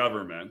federal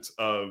government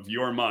of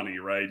your money,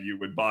 right? You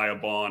would buy a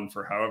bond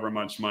for however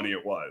much money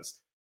it was.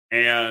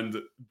 And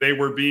they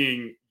were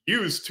being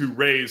used to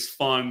raise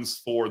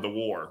funds for the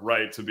war,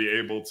 right? To be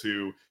able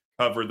to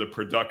cover the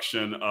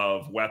production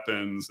of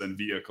weapons and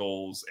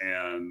vehicles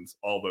and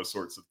all those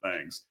sorts of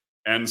things.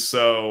 And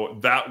so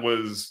that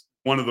was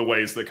one of the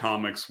ways that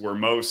comics were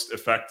most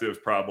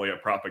effective, probably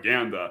at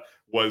propaganda,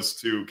 was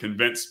to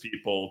convince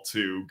people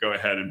to go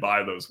ahead and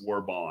buy those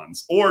war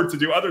bonds or to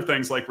do other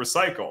things like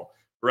recycle,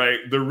 right?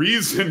 The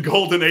reason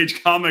Golden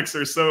Age comics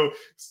are so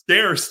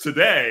scarce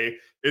today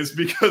is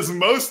because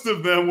most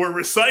of them were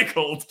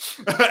recycled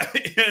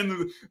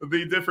in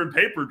the different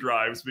paper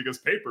drives because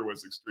paper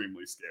was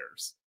extremely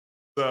scarce.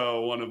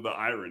 So one of the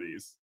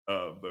ironies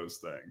of those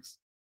things.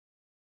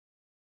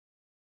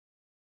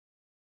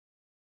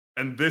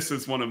 And this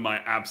is one of my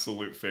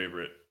absolute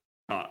favorite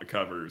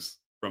covers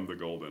from the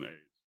Golden Age.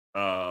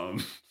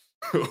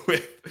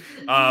 With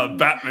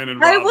Batman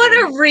and Robin. I want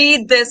to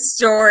read this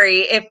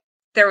story if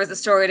there was a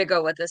story to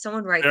go with this.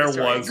 Someone write there the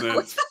story.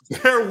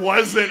 Wasn't. There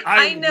wasn't.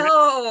 I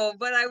know,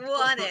 but I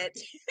want it.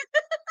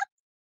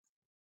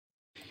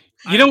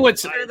 You know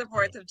what's for the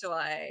 4th of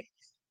July.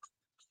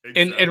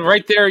 Exactly. And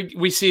right there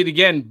we see it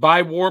again,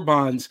 buy war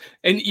bonds.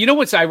 And you know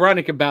what's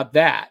ironic about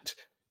that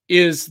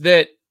is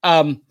that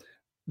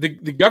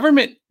the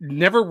government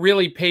never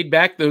really paid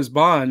back those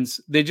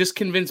bonds. They just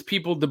convinced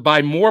people to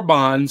buy more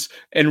bonds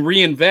and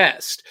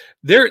reinvest.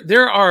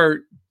 There are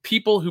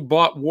people who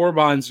bought war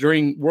bonds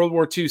during World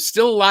War II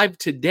still alive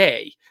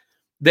today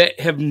that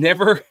have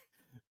never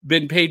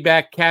been paid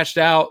back, cashed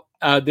out.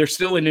 They're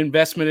still in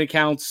investment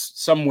accounts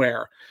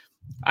somewhere.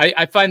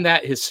 I find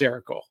that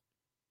hysterical.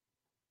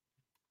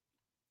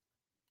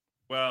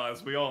 Well,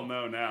 as we all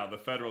know now, the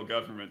federal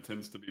government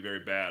tends to be very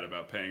bad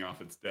about paying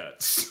off its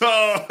debts.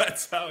 So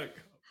that's how it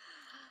goes.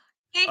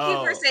 Thank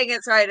you for saying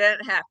it so I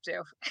didn't have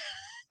to.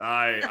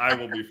 I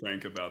will be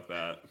frank about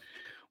that.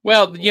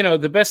 Well, you know,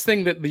 the best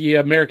thing that the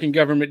American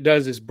government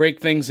does is break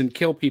things and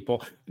kill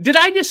people. Did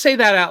I just say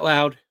that out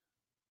loud?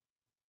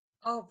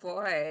 Oh,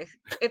 boy.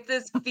 If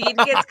this feed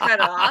gets cut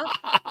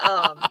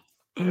off,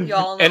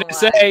 y'all know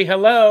NSA,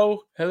 why.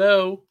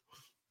 hello.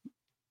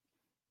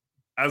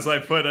 As I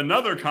put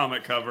another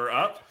comic cover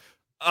up,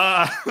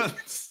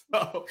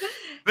 so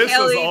this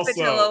Haley is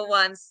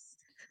also...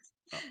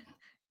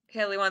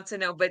 Haley wants to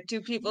know, but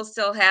do people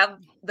still have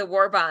the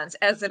war bonds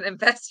as an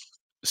investment?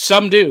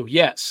 Some do,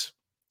 yes.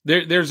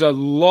 There's a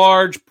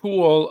large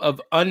pool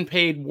of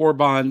unpaid war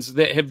bonds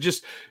that have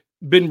just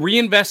been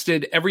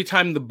reinvested every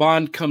time the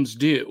bond comes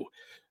due.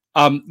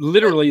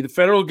 Literally, the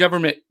federal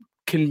government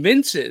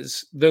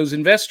convinces those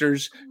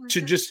investors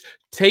to just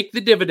take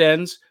the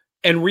dividends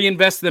and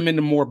reinvest them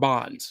into more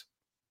bonds.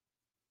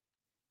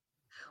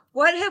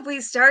 What have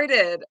we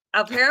started?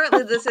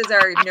 Apparently, this is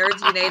our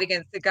Nerds Unite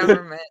Against the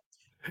Government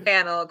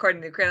panel,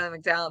 according to Crandall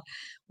McDowell.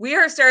 We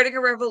are starting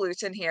a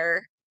revolution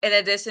here, in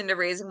addition to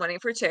raising money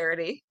for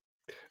charity.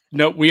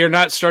 No, we are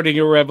not starting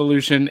a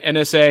revolution.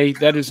 NSA,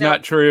 that is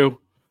not true.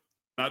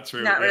 Not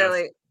true. Not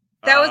really.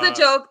 That was a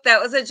joke.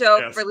 That was a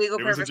joke for legal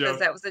purposes.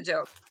 That was a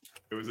joke.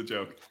 It was a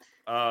joke.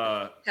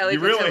 You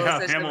really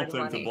have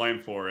Hamilton to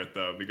blame for it,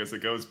 though, because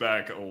it goes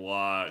back a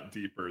lot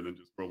deeper than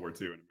just World War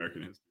II in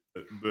American history.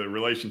 The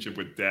relationship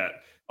with debt.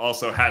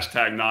 Also,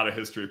 hashtag not a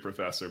history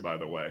professor, by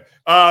the way.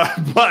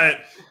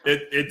 But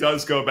it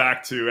does go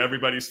back to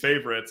everybody's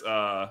favorite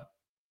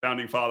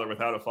founding father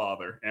without a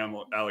father.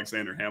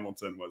 Alexander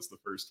Hamilton was the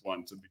first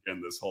one to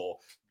begin this whole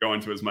go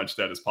into as much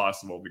debt as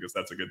possible because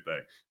that's a good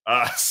thing.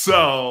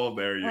 So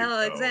there you go.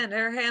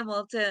 Alexander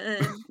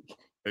Hamilton.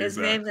 His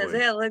name is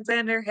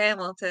Alexander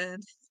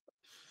Hamilton.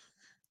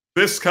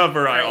 This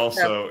cover I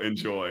also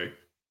enjoy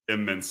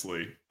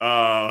immensely.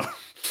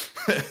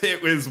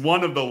 It was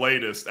one of the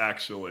latest,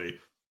 actually,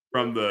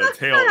 from the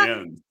tail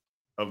end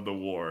of the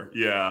war.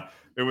 Yeah,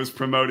 it was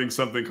promoting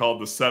something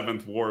called the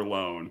Seventh War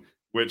Loan,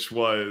 which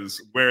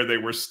was where they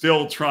were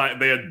still trying.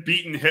 They had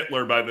beaten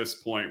Hitler by this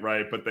point,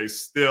 right? But they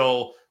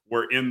still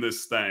were in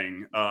this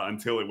thing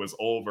until it was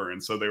over.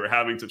 And so they were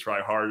having to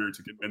try harder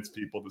to convince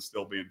people to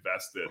still be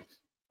invested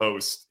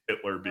post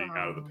Hitler being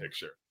out of the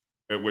picture,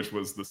 which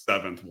was the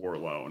Seventh War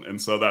Loan. And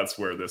so that's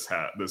where this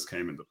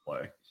came into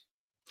play.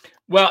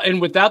 Well, and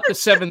without the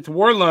Seventh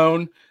War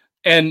Loan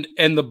and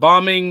the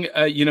bombing,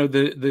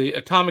 the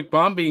atomic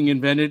bomb being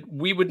invented,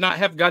 we would not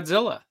have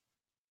Godzilla.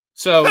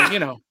 So,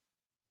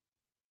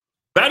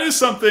 That is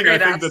something I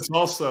Great think apps. that's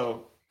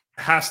also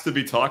has to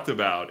be talked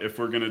about if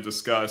we're going to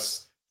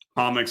discuss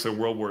comics of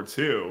World War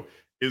II,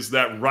 is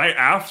that right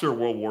after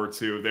World War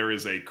II, there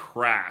is a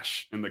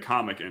crash in the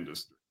comic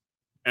industry.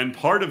 And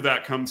part of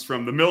that comes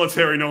from the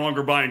military no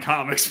longer buying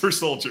comics for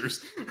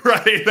soldiers,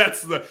 right?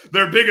 That's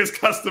their biggest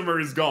customer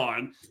is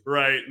gone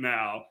right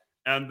now.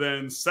 And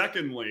then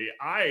secondly,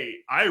 I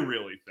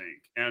really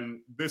think,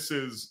 and this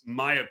is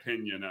my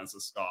opinion as a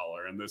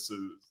scholar, and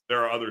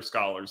there are other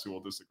scholars who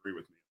will disagree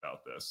with me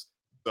about this,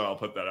 so I'll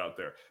put that out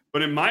there.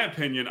 But in my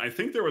opinion, I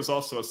think there was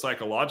also a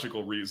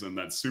psychological reason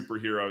that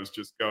superheroes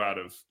just go out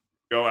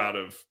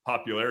of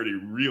popularity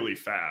really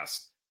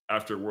fast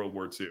after World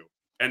War II.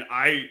 And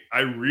I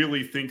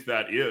really think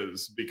that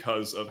is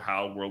because of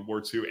how World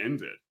War II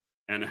ended,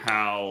 and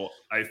how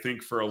I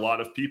think for a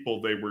lot of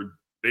people they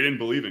didn't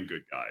believe in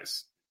good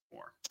guys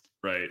anymore,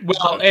 right?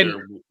 Well,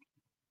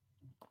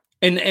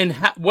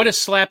 what a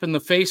slap in the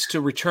face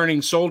to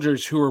returning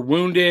soldiers who are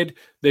wounded,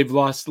 they've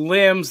lost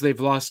limbs,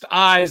 they've lost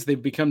eyes,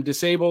 they've become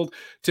disabled,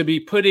 to be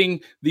putting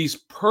these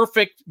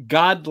perfect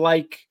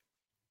godlike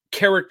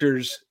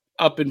characters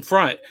up in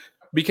front,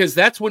 because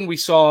that's when we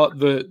saw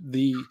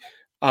the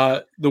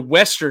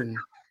Western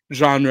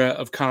genre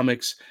of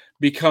comics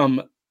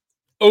become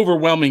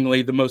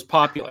overwhelmingly the most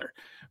popular.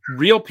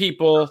 Real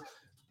people,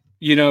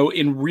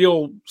 in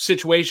real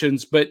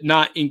situations, but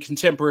not in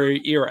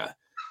contemporary era.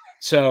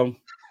 So,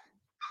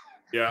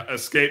 yeah,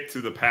 escape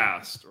to the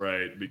past,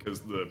 right? Because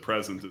the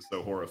present is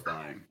so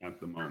horrifying at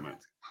the moment.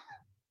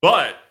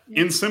 But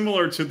in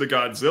similar to the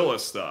Godzilla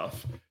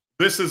stuff,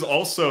 this is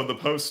also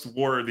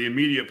the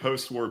immediate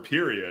post-war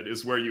period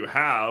is where you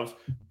have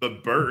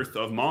the birth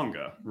of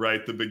manga,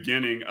 right? The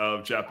beginning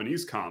of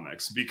Japanese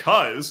comics,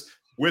 because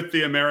with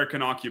the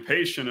American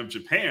occupation of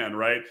Japan,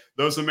 right,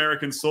 those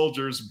American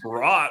soldiers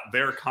brought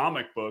their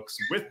comic books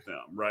with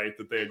them, right,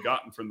 that they had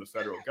gotten from the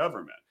federal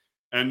government.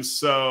 And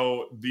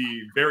so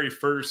the very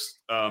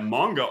first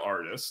manga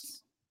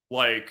artists,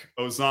 like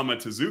Osamu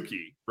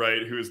Tezuka,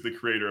 right, who is the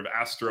creator of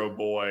Astro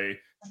Boy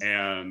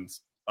and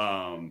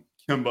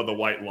Kimba the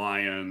White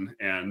Lion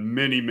and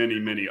many, many,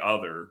 many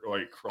other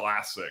like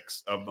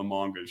classics of the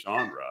manga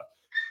genre.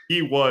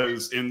 He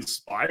was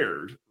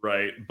inspired,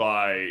 right,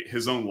 by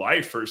his own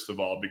life, first of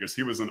all, because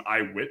he was an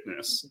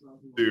eyewitness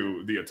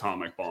to the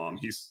atomic bomb.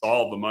 He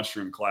saw the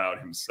mushroom cloud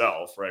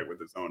himself, right, with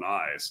his own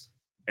eyes.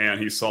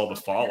 And he saw the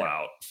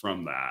fallout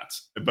from that.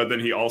 But then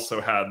he also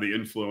had the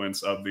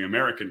influence of the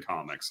American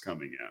comics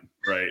coming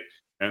in, right?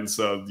 And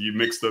so you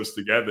mix those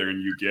together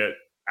and you get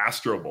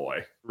Astro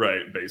Boy,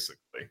 right,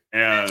 basically.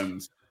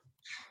 And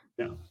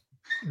yeah.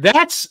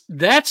 That's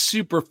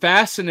super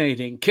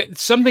fascinating.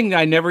 Something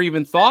I never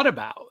even thought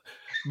about.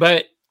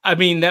 But I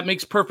mean, that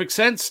makes perfect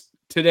sense.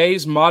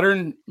 Today's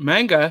modern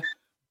manga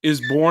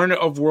is born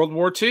of World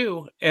War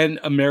II and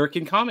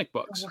American comic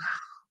books.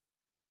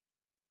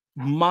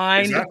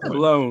 Mind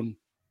blown.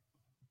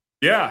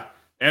 Yeah.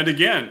 And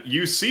again,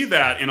 you see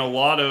that in a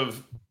lot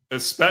of,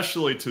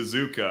 especially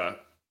Tezuka,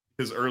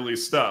 his early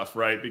stuff,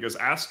 right? Because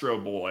Astro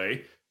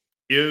Boy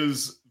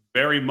is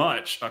very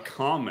much a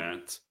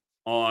comment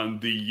on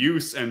the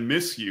use and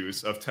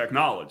misuse of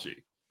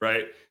technology,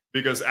 right?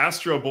 Because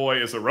Astro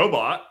Boy is a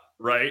robot,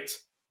 right?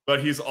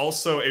 But he's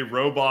also a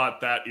robot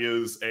that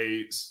is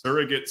a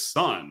surrogate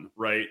son,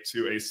 right,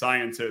 to a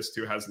scientist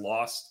who has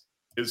lost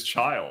his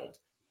child.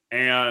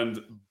 And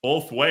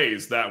both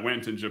ways that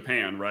went in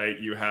Japan, right?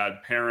 You had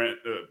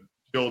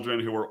children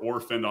who were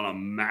orphaned on a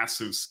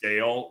massive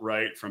scale,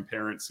 right, from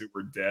parents who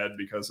were dead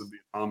because of the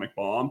atomic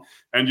bomb.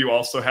 And you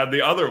also had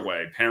the other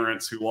way,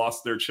 parents who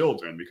lost their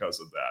children because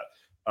of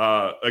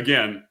that.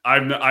 Again,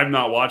 I've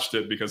not watched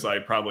it because I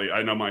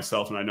know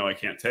myself and I know I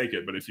can't take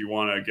it. But if you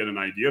want to get an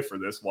idea for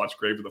this, watch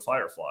Grave of the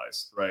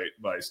Fireflies, right,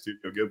 by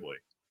Studio Ghibli.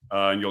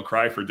 And you'll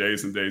cry for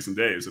days and days and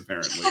days,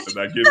 apparently. But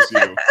that gives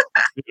you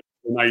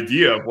an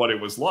idea of what it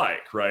was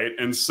like, right?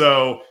 And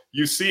so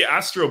you see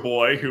Astro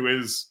Boy, who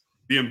is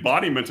the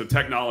embodiment of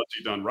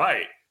technology done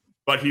right,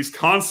 but he's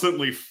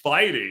constantly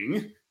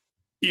fighting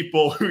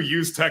people who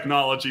use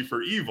technology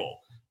for evil,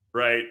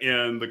 right?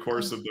 In the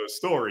course of those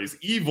stories,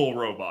 evil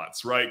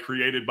robots, right?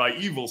 Created by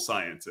evil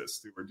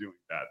scientists who are doing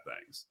bad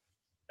things.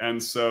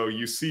 And so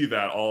you see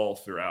that all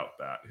throughout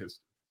that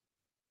history.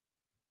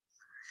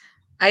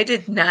 I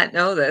did not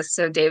know this.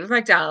 So David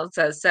McDonald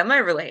says,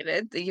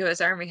 semi-related, the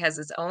U.S. Army has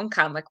its own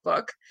comic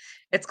book.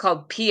 It's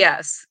called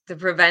PS, the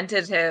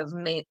Preventative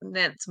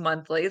Maintenance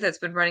Monthly, that's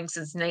been running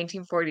since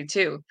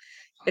 1942.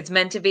 It's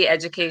meant to be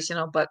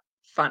educational, but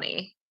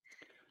funny.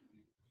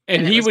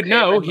 And he would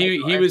know.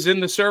 He was in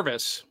the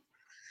service.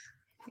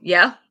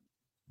 Yeah.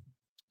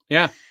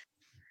 Yeah.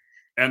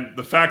 And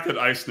the fact that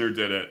Eisner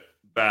did it,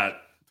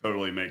 that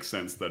totally makes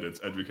sense that it's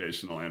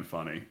educational and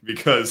funny,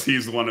 because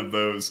he's one of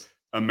those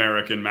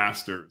American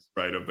masters,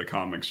 right, of the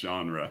comics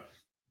genre.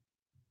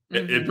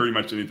 Mm-hmm. It pretty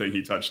much anything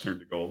he touched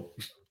turned to gold.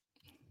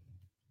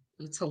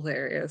 It's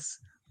hilarious.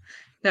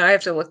 Now I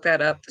have to look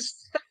that up.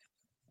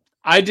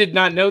 I did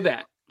not know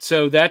that.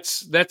 So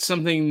that's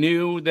something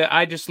new that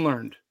I just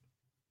learned.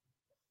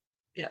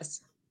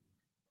 Yes.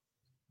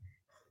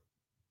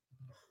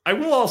 I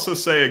will also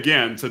say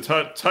again to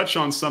touch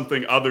on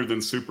something other than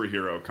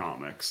superhero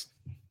comics.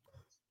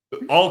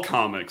 All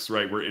comics,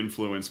 right, were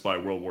influenced by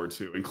World War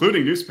II,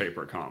 including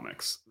newspaper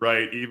comics,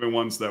 right? Even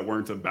ones that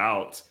weren't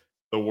about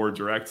the war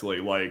directly,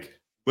 like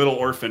Little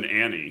Orphan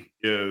Annie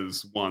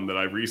is one that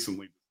I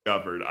recently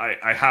discovered.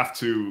 I have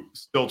to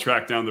still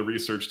track down the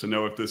research to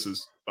know if this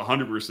is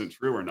 100%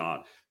 true or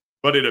not.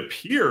 But it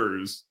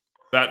appears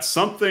that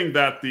something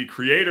that the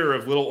creator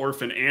of Little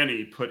Orphan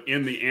Annie put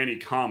in the Annie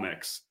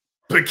comics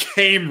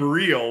became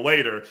real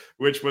later,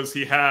 which was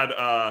he had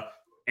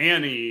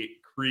Annie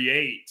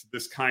create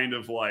this kind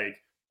of like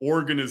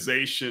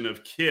organization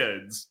of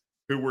kids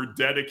who were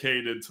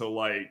dedicated to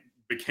like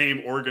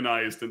became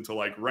organized into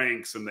like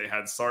ranks, and they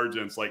had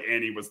sergeants. Like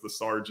Annie was the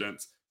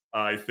sergeant,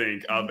 I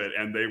think, of it,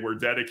 and they were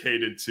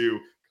dedicated to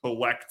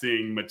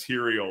collecting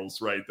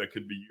materials, right, that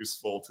could be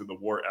useful to the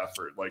war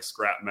effort, like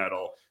scrap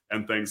metal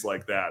and things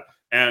like that.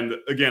 And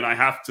again,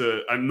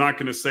 I'm not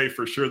going to say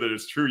for sure that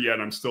it's true yet.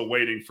 I'm still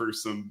waiting for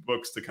some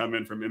books to come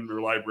in from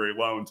Interlibrary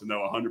Loan to know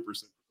 100%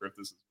 sure if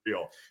this is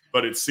real.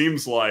 But it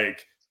seems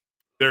like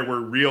there were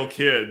real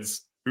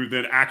kids who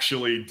then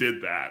actually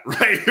did that,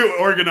 right? Who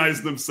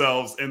organized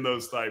themselves in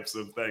those types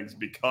of things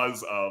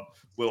because of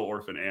Little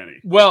Orphan Annie.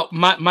 Well,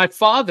 my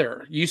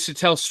father used to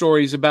tell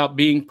stories about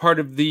being part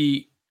of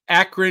the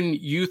Akron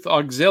Youth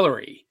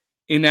Auxiliary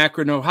in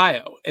Akron,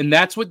 Ohio. And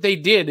that's what they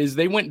did, is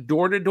they went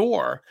door to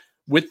door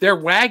with their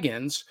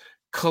wagons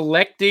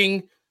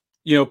collecting,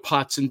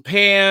 pots and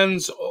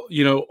pans,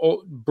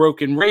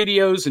 broken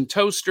radios and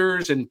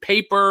toasters and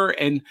paper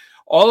and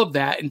all of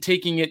that, and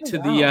taking it to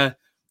the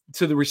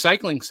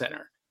recycling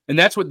center. And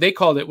that's what they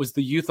called it, was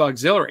the Youth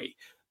Auxiliary.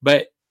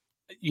 But,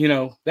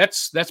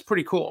 that's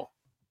pretty cool.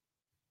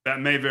 That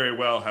may very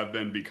well have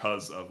been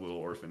because of Little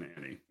Orphan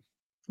Annie.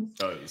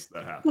 Does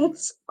that happen?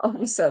 That's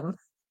awesome.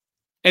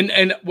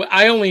 And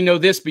I only know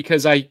this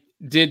because I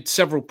did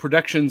several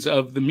productions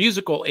of the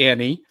musical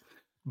Annie,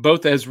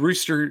 both as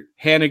Rooster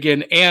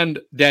Hannigan and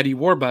Daddy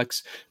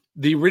Warbucks.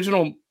 The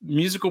original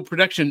musical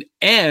production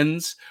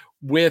ends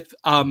with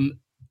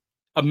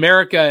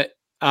America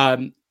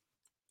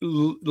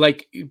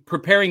like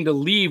preparing to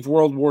leave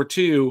World War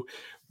II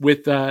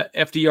with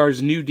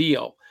FDR's New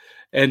Deal.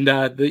 And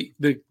the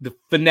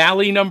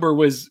finale number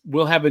was,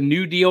 "We'll have a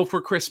new deal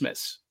for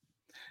Christmas."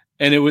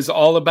 And it was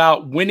all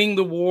about winning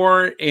the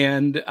war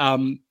and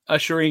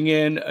ushering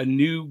in a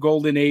new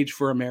golden age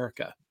for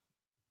America.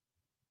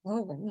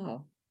 Oh,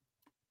 wow.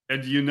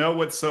 And you know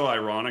what's so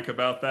ironic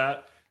about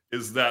that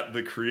is that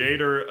the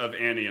creator of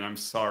Annie, and I'm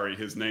sorry,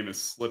 his name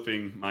is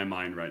slipping my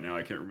mind right now.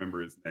 I can't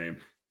remember his name.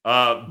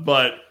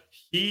 But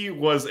he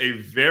was a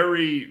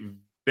very,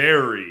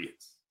 very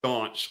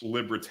staunch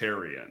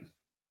libertarian,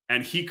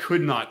 and he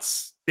could not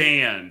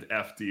stand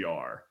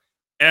FDR.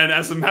 And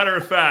as a matter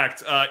of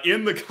fact,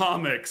 in the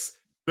comics,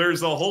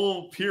 there's a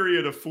whole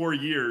period of 4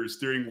 years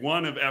during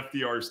one of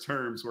FDR's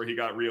terms where he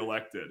got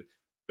reelected.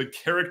 The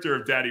character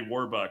of Daddy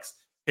Warbucks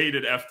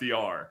hated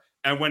FDR.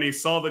 And when he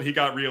saw that he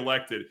got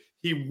reelected,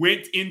 he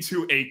went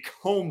into a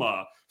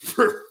coma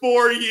for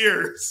 4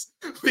 years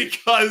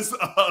because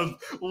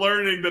of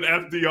learning that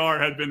FDR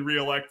had been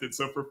reelected.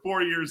 So for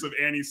 4 years of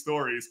Annie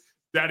stories,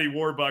 Daddy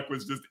Warbuck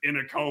was just in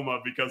a coma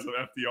because of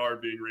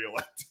FDR being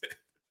reelected.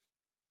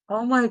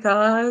 Oh my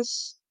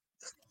gosh.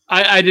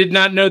 I did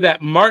not know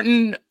that.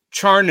 Martin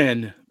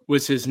Charnin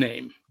was his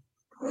name.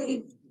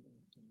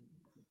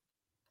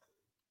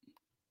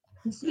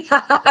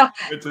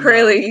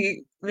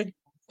 Clearly,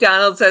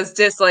 McDonald says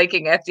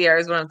disliking FDR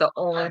is one of the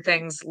only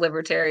things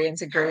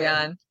libertarians agree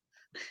on.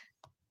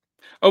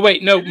 Oh,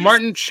 wait, no,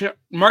 Martin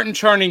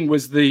Charning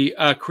was the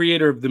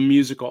creator of the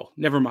musical.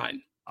 Never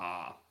mind.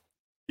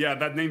 Yeah,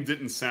 that name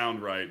didn't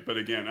sound right. But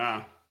again,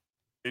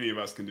 any of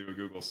us can do a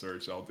Google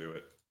search. I'll do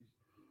it.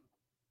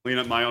 Clean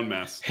up my own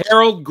mess.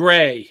 Harold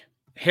Gray.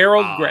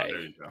 Harold Gray.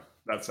 There you go.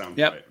 That sounds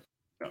right.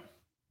 Yep.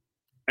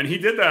 And he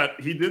did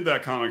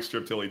that comic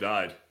strip till he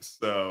died.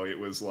 So it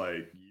was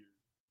like years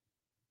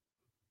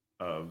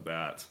of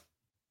that.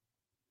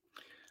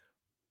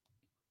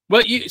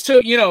 Well,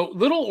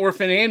 Little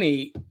Orphan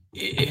Annie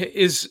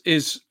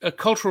is a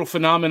cultural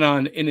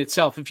phenomenon in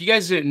itself. If you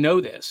guys didn't know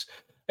this,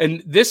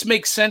 and this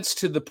makes sense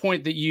to the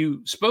point that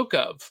you spoke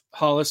of,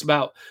 Hollis,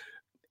 about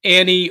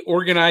Annie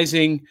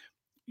organizing,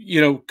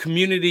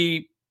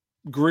 community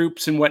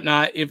groups and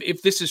whatnot.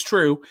 If this is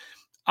true,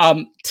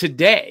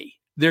 today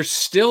there's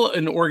still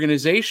an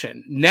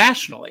organization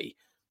nationally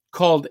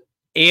called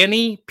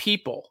Annie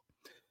People.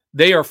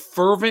 They are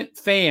fervent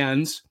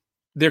fans.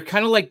 They're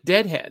kind of like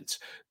Deadheads.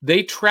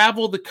 They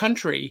travel the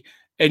country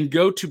and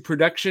go to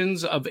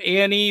productions of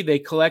Annie. They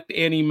collect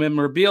Annie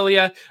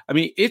memorabilia. I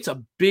mean, it's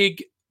a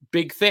big,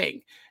 big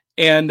thing.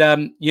 And,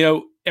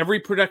 every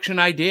production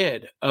I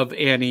did of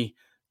Annie,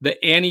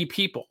 the Annie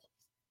People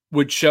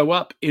would show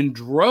up in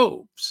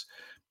droves.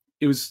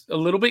 It was a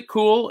little bit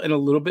cool and a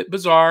little bit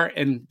bizarre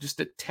and just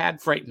a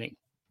tad frightening.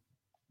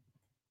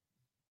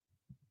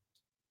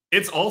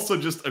 It's also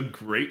just a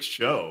great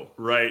show,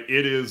 right?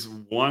 It is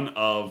one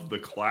of the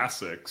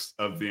classics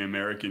of the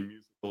American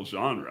musical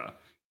genre,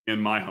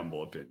 in my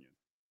humble opinion.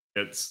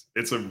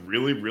 It's a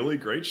really, really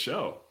great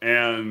show.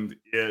 And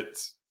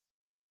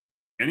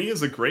he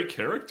is a great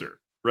character,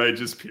 right?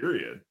 Just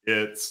period.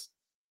 It's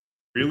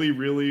really,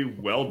 really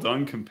well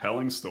done,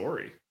 compelling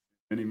story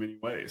in many, many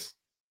ways.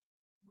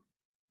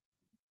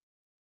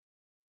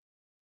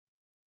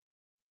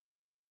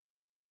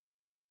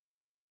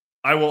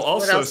 I will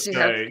also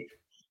say,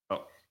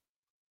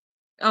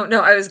 oh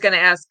no, I was going to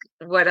ask,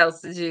 what else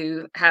did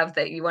you have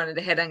that you wanted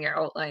to hit on your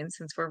outline,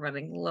 since we're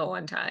running low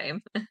on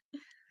time?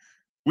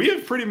 we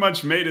have pretty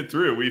much made it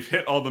through. We've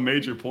hit all the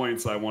major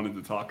points I wanted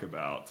to talk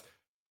about.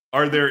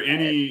 Are there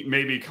any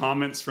maybe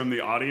comments from the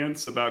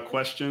audience about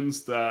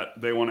questions that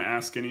they want to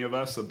ask any of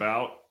us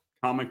about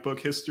comic book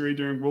history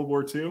during World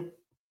War II?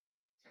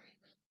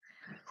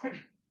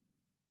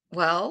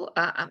 Well,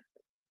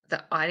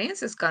 the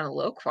audience has gone a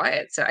little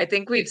quiet, so I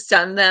think we've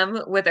stunned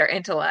them with our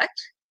intellect.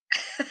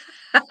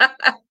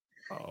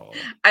 Oh.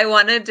 I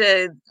wanted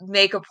to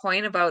make a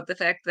point about the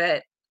fact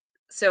that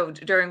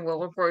during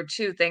World War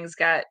II, things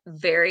got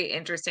very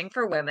interesting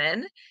for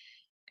women,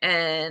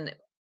 and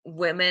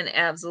women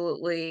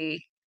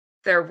absolutely,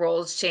 their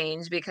roles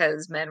changed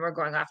because men were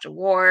going off to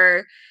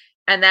war,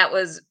 and that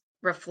was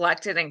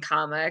reflected in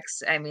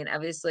comics. I mean,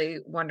 obviously,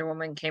 Wonder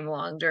Woman came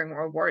along during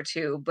World War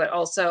II, but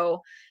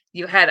also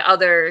you had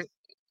other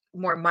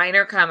more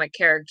minor comic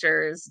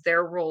characters,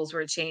 their roles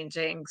were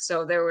changing.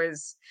 So there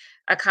was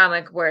a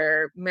comic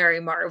where Mary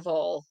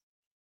Marvel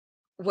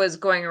was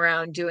going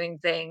around doing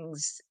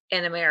things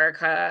in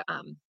America.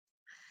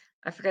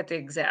 I forget the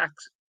exact,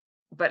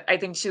 but I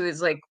think she was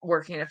like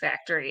working in a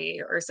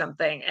factory or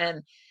something.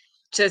 And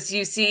just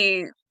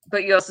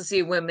but you also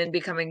see women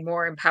becoming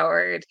more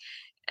empowered.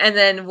 And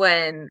then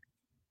when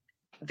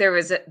there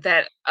was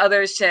that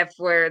other shift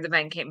where the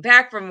men came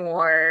back from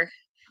war,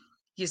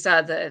 you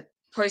saw the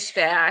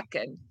pushback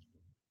and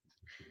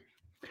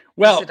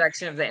the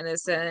seduction of the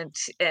innocent,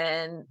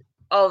 and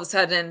all of a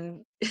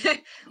sudden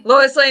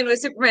Lois Lane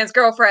was Superman's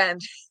girlfriend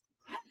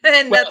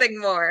and nothing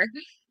more.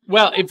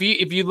 Well, if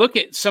you look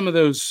at some of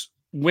those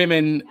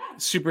women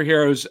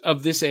superheroes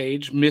of this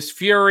age, Miss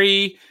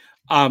Fury,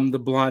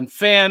 the Blonde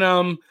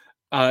Phantom,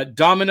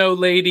 Domino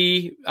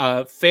Lady,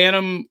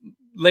 Phantom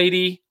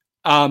Lady,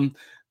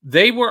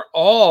 they were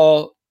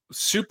all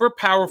super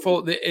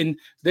powerful, and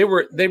they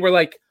were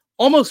like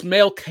almost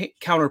male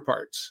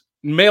counterparts,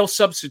 male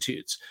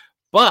substitutes.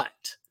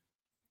 But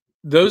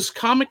those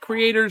comic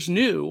creators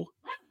knew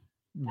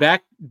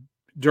back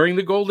during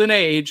the Golden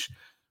Age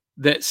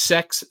that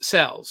sex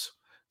sells.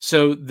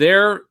 So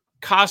their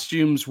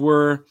costumes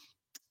were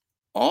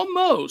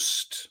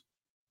almost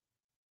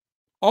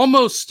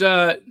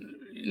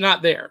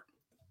not there.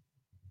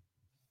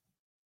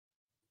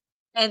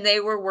 And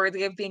they were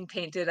worthy of being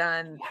painted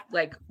on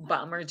like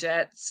bomber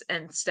jets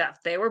and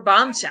stuff. They were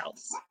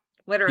bombshells,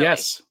 literally.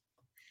 Yes.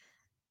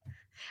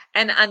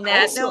 And on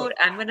that note,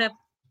 I'm going to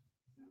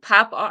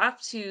pop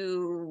off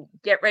to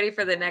get ready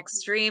for the next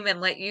stream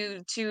and let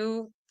you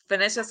two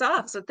finish us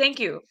off. So thank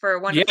you for a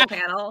wonderful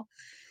panel.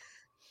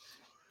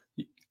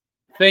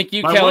 Thank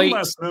you, Kelly. One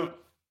last note.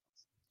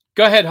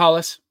 Go ahead,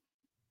 Hollis.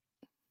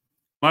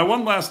 My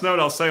one last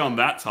note I'll say on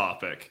that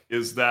topic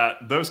is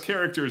that those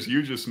characters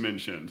you just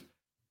mentioned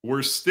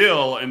were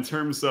still, in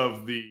terms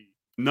of the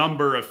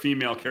number of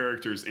female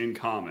characters in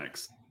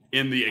comics,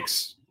 in the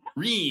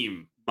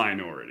extreme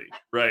minority,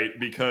 right?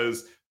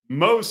 Because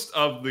most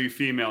of the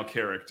female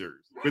characters,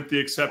 with the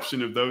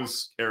exception of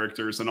those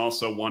characters and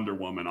also Wonder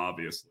Woman,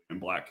 obviously, and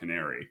Black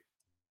Canary,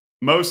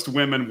 most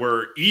women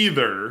were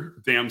either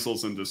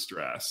damsels in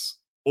distress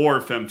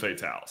or femme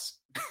fatales.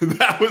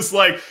 That's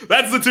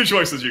the two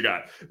choices you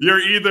got. You're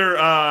either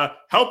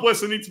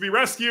helpless and need to be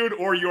rescued,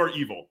 or you're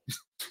evil.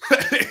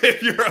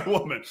 If you're a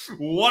woman,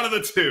 one of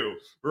the two,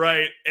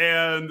 right?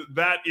 And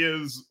that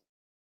is,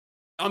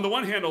 on the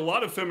one hand, a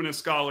lot of feminist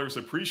scholars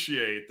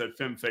appreciate that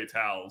femme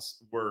fatales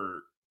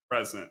were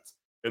present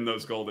in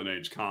those Golden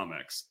Age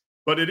comics.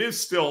 But it is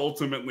still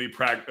ultimately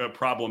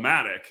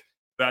problematic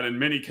that in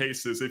many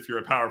cases, if you're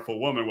a powerful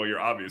woman, well, you're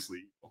obviously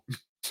evil,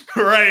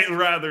 right?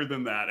 Rather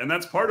than that. And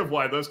that's part of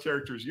why those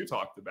characters you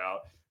talked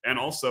about, and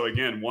also,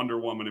 again, Wonder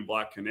Woman and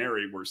Black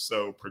Canary, were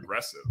so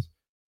progressive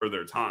for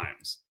their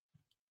times.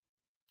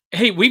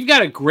 Hey, we've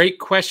got a great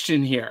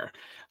question here.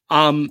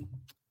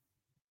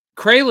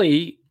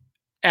 Crayley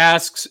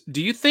asks,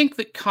 do you think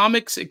that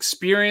comics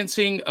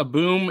experiencing a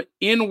boom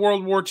in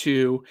World War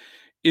II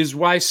is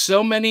why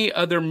so many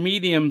other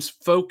mediums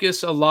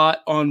focus a lot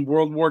on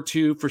World War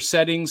II for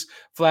settings,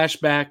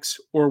 flashbacks,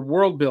 or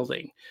world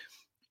building?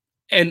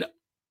 And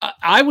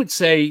I would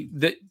say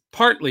that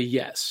partly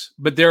yes,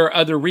 but there are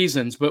other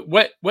reasons. But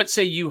what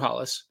say you,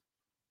 Hollis?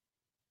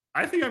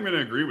 I think I'm going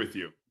to agree with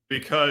you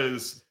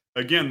because,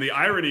 again, the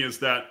irony is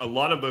that a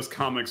lot of those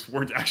comics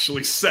weren't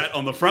actually set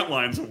on the front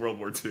lines of World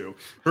War II,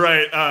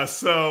 right?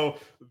 So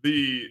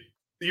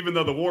even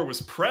though the war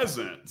was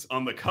present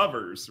on the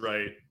covers,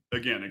 right?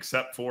 Again,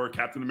 except for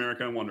Captain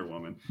America and Wonder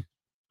Woman,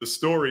 the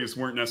stories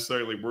weren't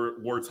necessarily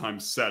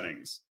wartime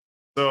settings.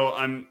 So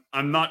I'm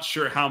not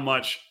sure how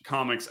much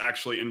comics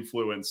actually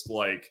influenced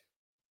like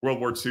World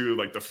War II,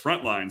 like the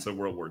front lines of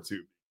World War II.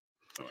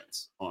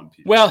 influence on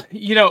people. Well,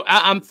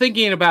 I'm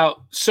thinking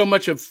about so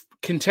much of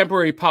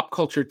contemporary pop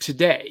culture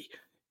today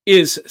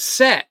is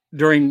set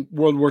during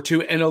World War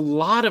II, and a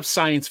lot of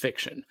science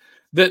fiction.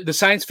 The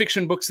science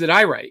fiction books that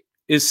I write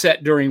is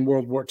set during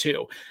World War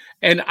II.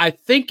 And I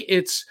think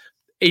it's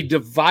a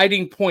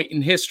dividing point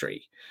in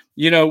history.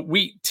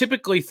 We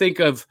typically think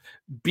of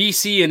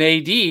BC and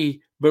AD,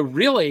 but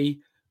really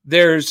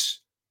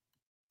there's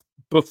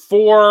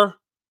before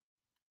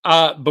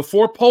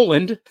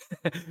Poland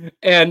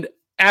and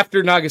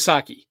after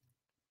Nagasaki.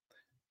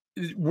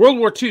 World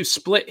War II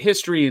split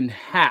history in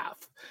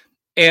half.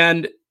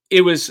 And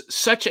it was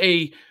such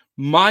a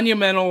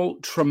monumental,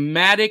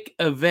 traumatic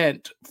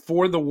event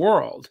for the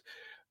world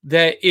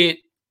that it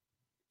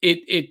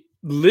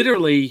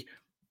literally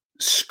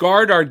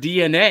scarred our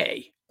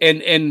DNA,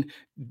 and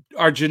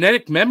our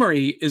genetic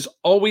memory is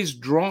always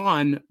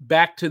drawn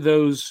back to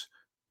those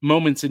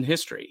moments in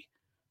history.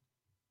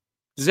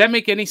 Does that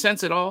make any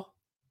sense at all?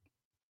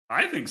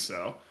 I think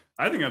so.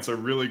 I think that's a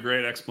really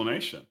great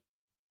explanation.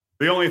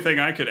 The only thing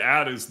I could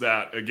add is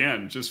that,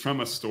 again, just from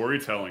a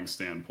storytelling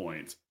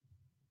standpoint,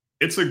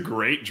 it's a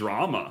great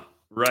drama,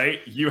 right?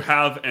 You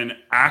have an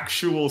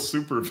actual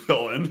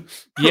supervillain.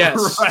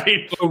 Yes.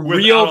 Right? A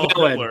real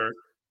villain. Hitler.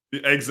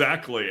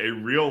 Exactly. A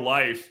real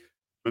life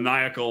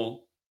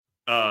maniacal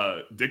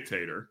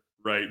dictator,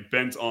 right?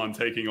 Bent on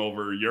taking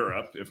over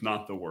Europe, if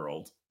not the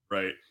world,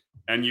 right?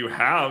 And you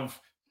have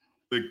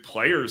the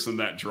players in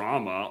that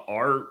drama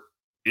are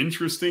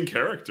interesting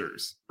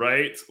characters,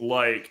 right?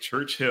 Like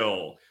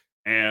Churchill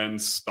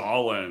and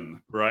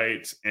Stalin,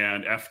 right?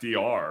 And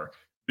FDR.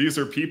 These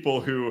are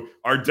people who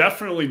are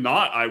definitely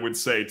not, I would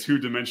say,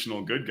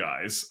 two-dimensional good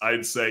guys.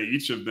 I'd say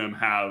each of them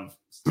have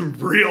some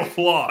real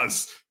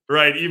flaws,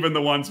 right? Even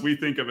the ones we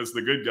think of as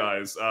the good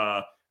guys.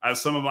 As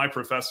some of my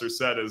professors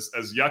said, as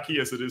yucky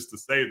as it is to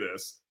say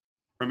this,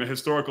 from a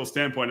historical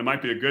standpoint, it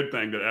might be a good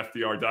thing that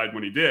FDR died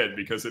when he did,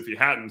 because if he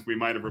hadn't, we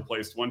might have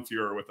replaced one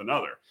Fuhrer with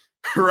another,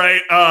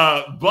 right?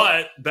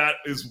 But that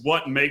is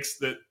what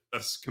makes it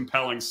a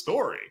compelling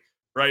story,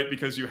 right?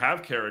 Because you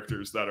have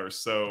characters that are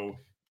so,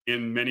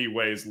 in many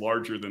ways,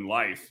 larger than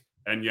life,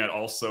 and yet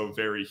also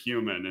very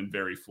human and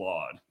very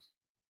flawed.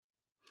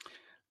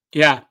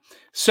 Yeah.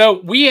 So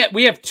we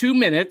have 2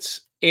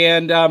 minutes,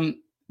 and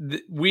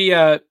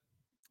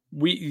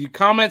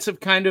comments have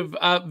kind of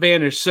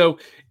vanished. So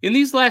in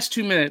these last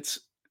 2 minutes,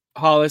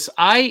 Hollis,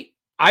 I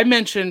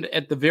mentioned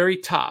at the very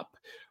top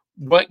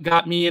what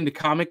got me into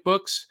comic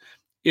books.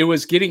 It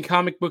was getting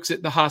comic books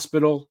at the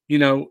hospital,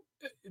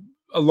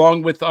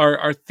 along with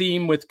our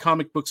theme with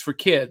comic books for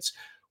kids.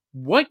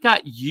 What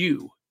got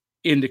you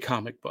into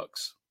comic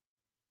books?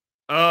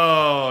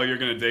 Oh, you're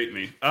going to date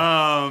me.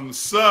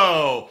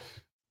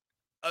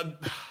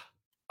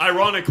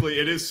 Ironically,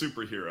 it is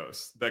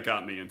superheroes that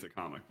got me into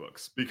comic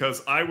books,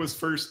 because I was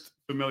first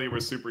familiar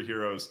with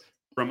superheroes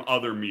from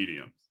other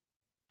mediums,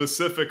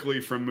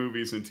 specifically from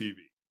movies and TV.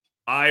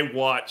 I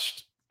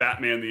watched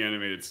Batman the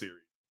Animated Series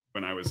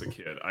when I was a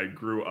kid. I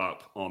grew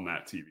up on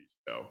that TV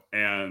show.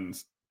 And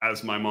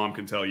as my mom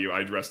can tell you,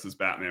 I dressed as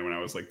Batman when I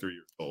was like 3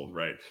 years old,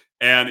 right?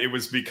 And it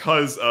was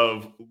because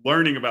of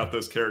learning about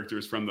those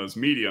characters from those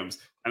mediums.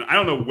 And I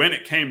don't know when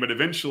it came, but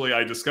eventually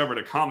I discovered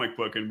a comic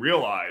book and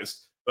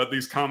realized that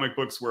these comic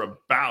books were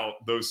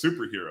about those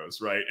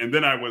superheroes, right? And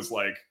then I was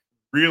like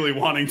really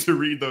wanting to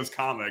read those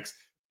comics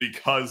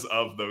because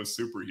of those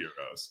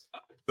superheroes.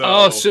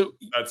 So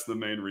that's the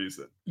main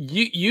reason.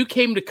 You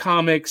came to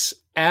comics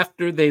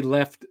after they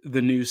left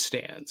the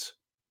newsstands.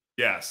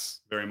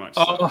 Yes, very much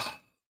so.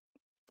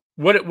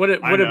 What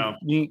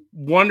a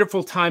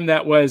wonderful time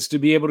that was, to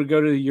be able to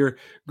go to your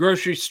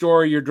grocery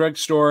store, your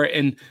drugstore,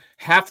 and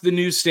half the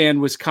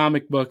newsstand was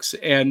comic books.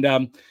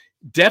 And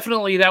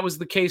definitely that was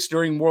the case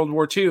during World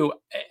War II.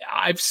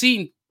 I've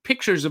seen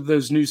pictures of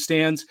those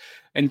newsstands,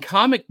 and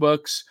comic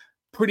books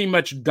pretty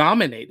much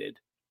dominated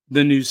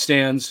the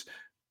newsstands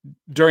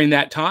during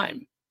that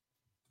time.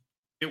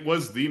 It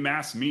was the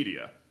mass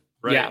media,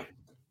 right? Yeah.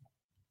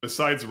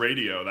 Besides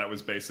radio, that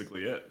was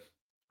basically it,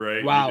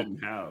 right? Wow. You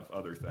didn't have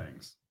other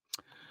things.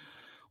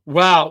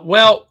 Wow.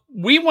 Well,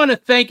 we want to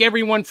thank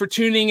everyone for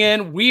tuning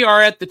in. We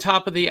are at the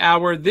top of the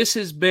hour. This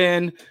has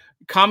been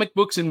Comic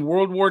Books in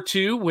World War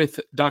II with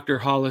Dr.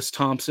 Hollis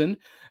Thompson.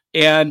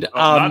 And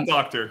not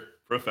doctor,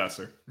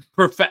 professor.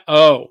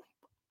 So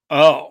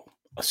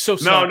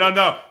sorry.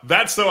 No.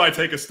 That's so I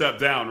take a step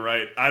down,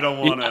 right? I don't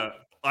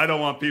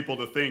want people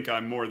to think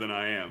I'm more than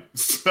I am.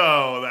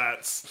 So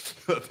that's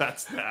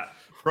that.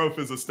 Prof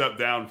is a step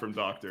down from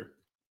doctor.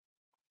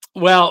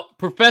 Well,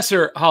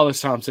 Professor Hollis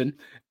Thompson.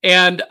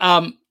 And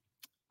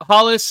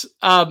Hollis,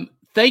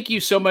 thank you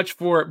so much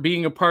for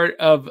being a part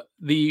of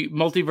the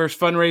Multiverse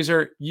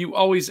fundraiser. You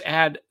always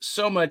add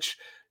so much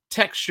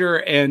texture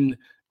and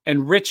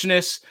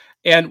richness.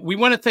 And we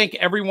want to thank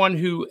everyone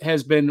who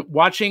has been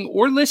watching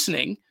or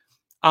listening.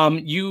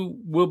 You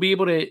will be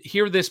able to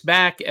hear this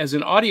back as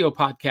an audio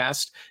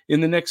podcast in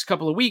the next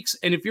couple of weeks.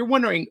 And if you're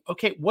wondering,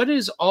 okay, what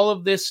is all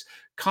of this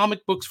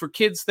comic books for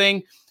kids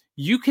thing?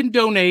 You can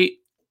donate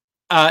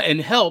and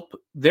help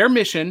their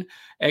mission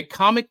at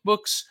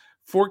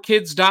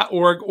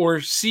 4kids.org or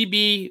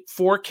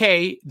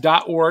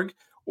cb4k.org,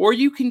 or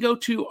you can go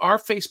to our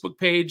Facebook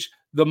page,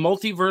 The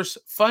Multiverse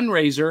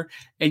Fundraiser,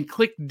 and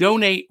click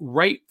donate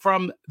right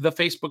from the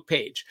Facebook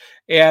page.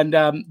 And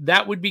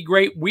that would be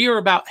great. We are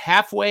about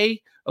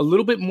halfway, a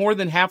little bit more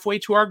than halfway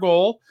to our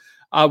goal.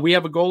 We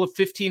have a goal of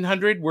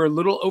 1,500. We're a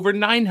little over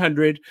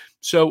 900.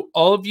 So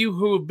all of you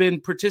who have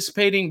been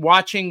participating,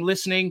 watching,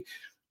 listening,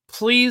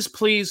 please,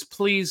 please,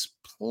 please,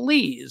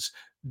 please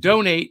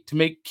donate to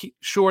make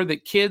sure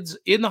that kids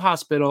in the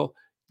hospital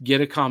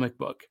get a comic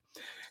book.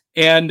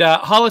 And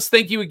Hollis,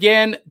 thank you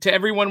again to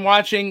everyone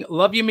watching.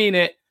 Love you, mean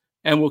it.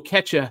 And we'll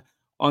catch you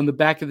on the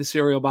back of the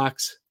cereal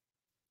box.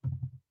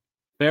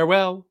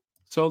 Farewell.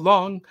 So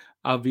long.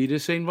 Auf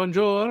Wiedersehen,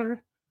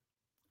 bonjour.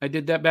 I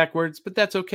did that backwards, but that's okay.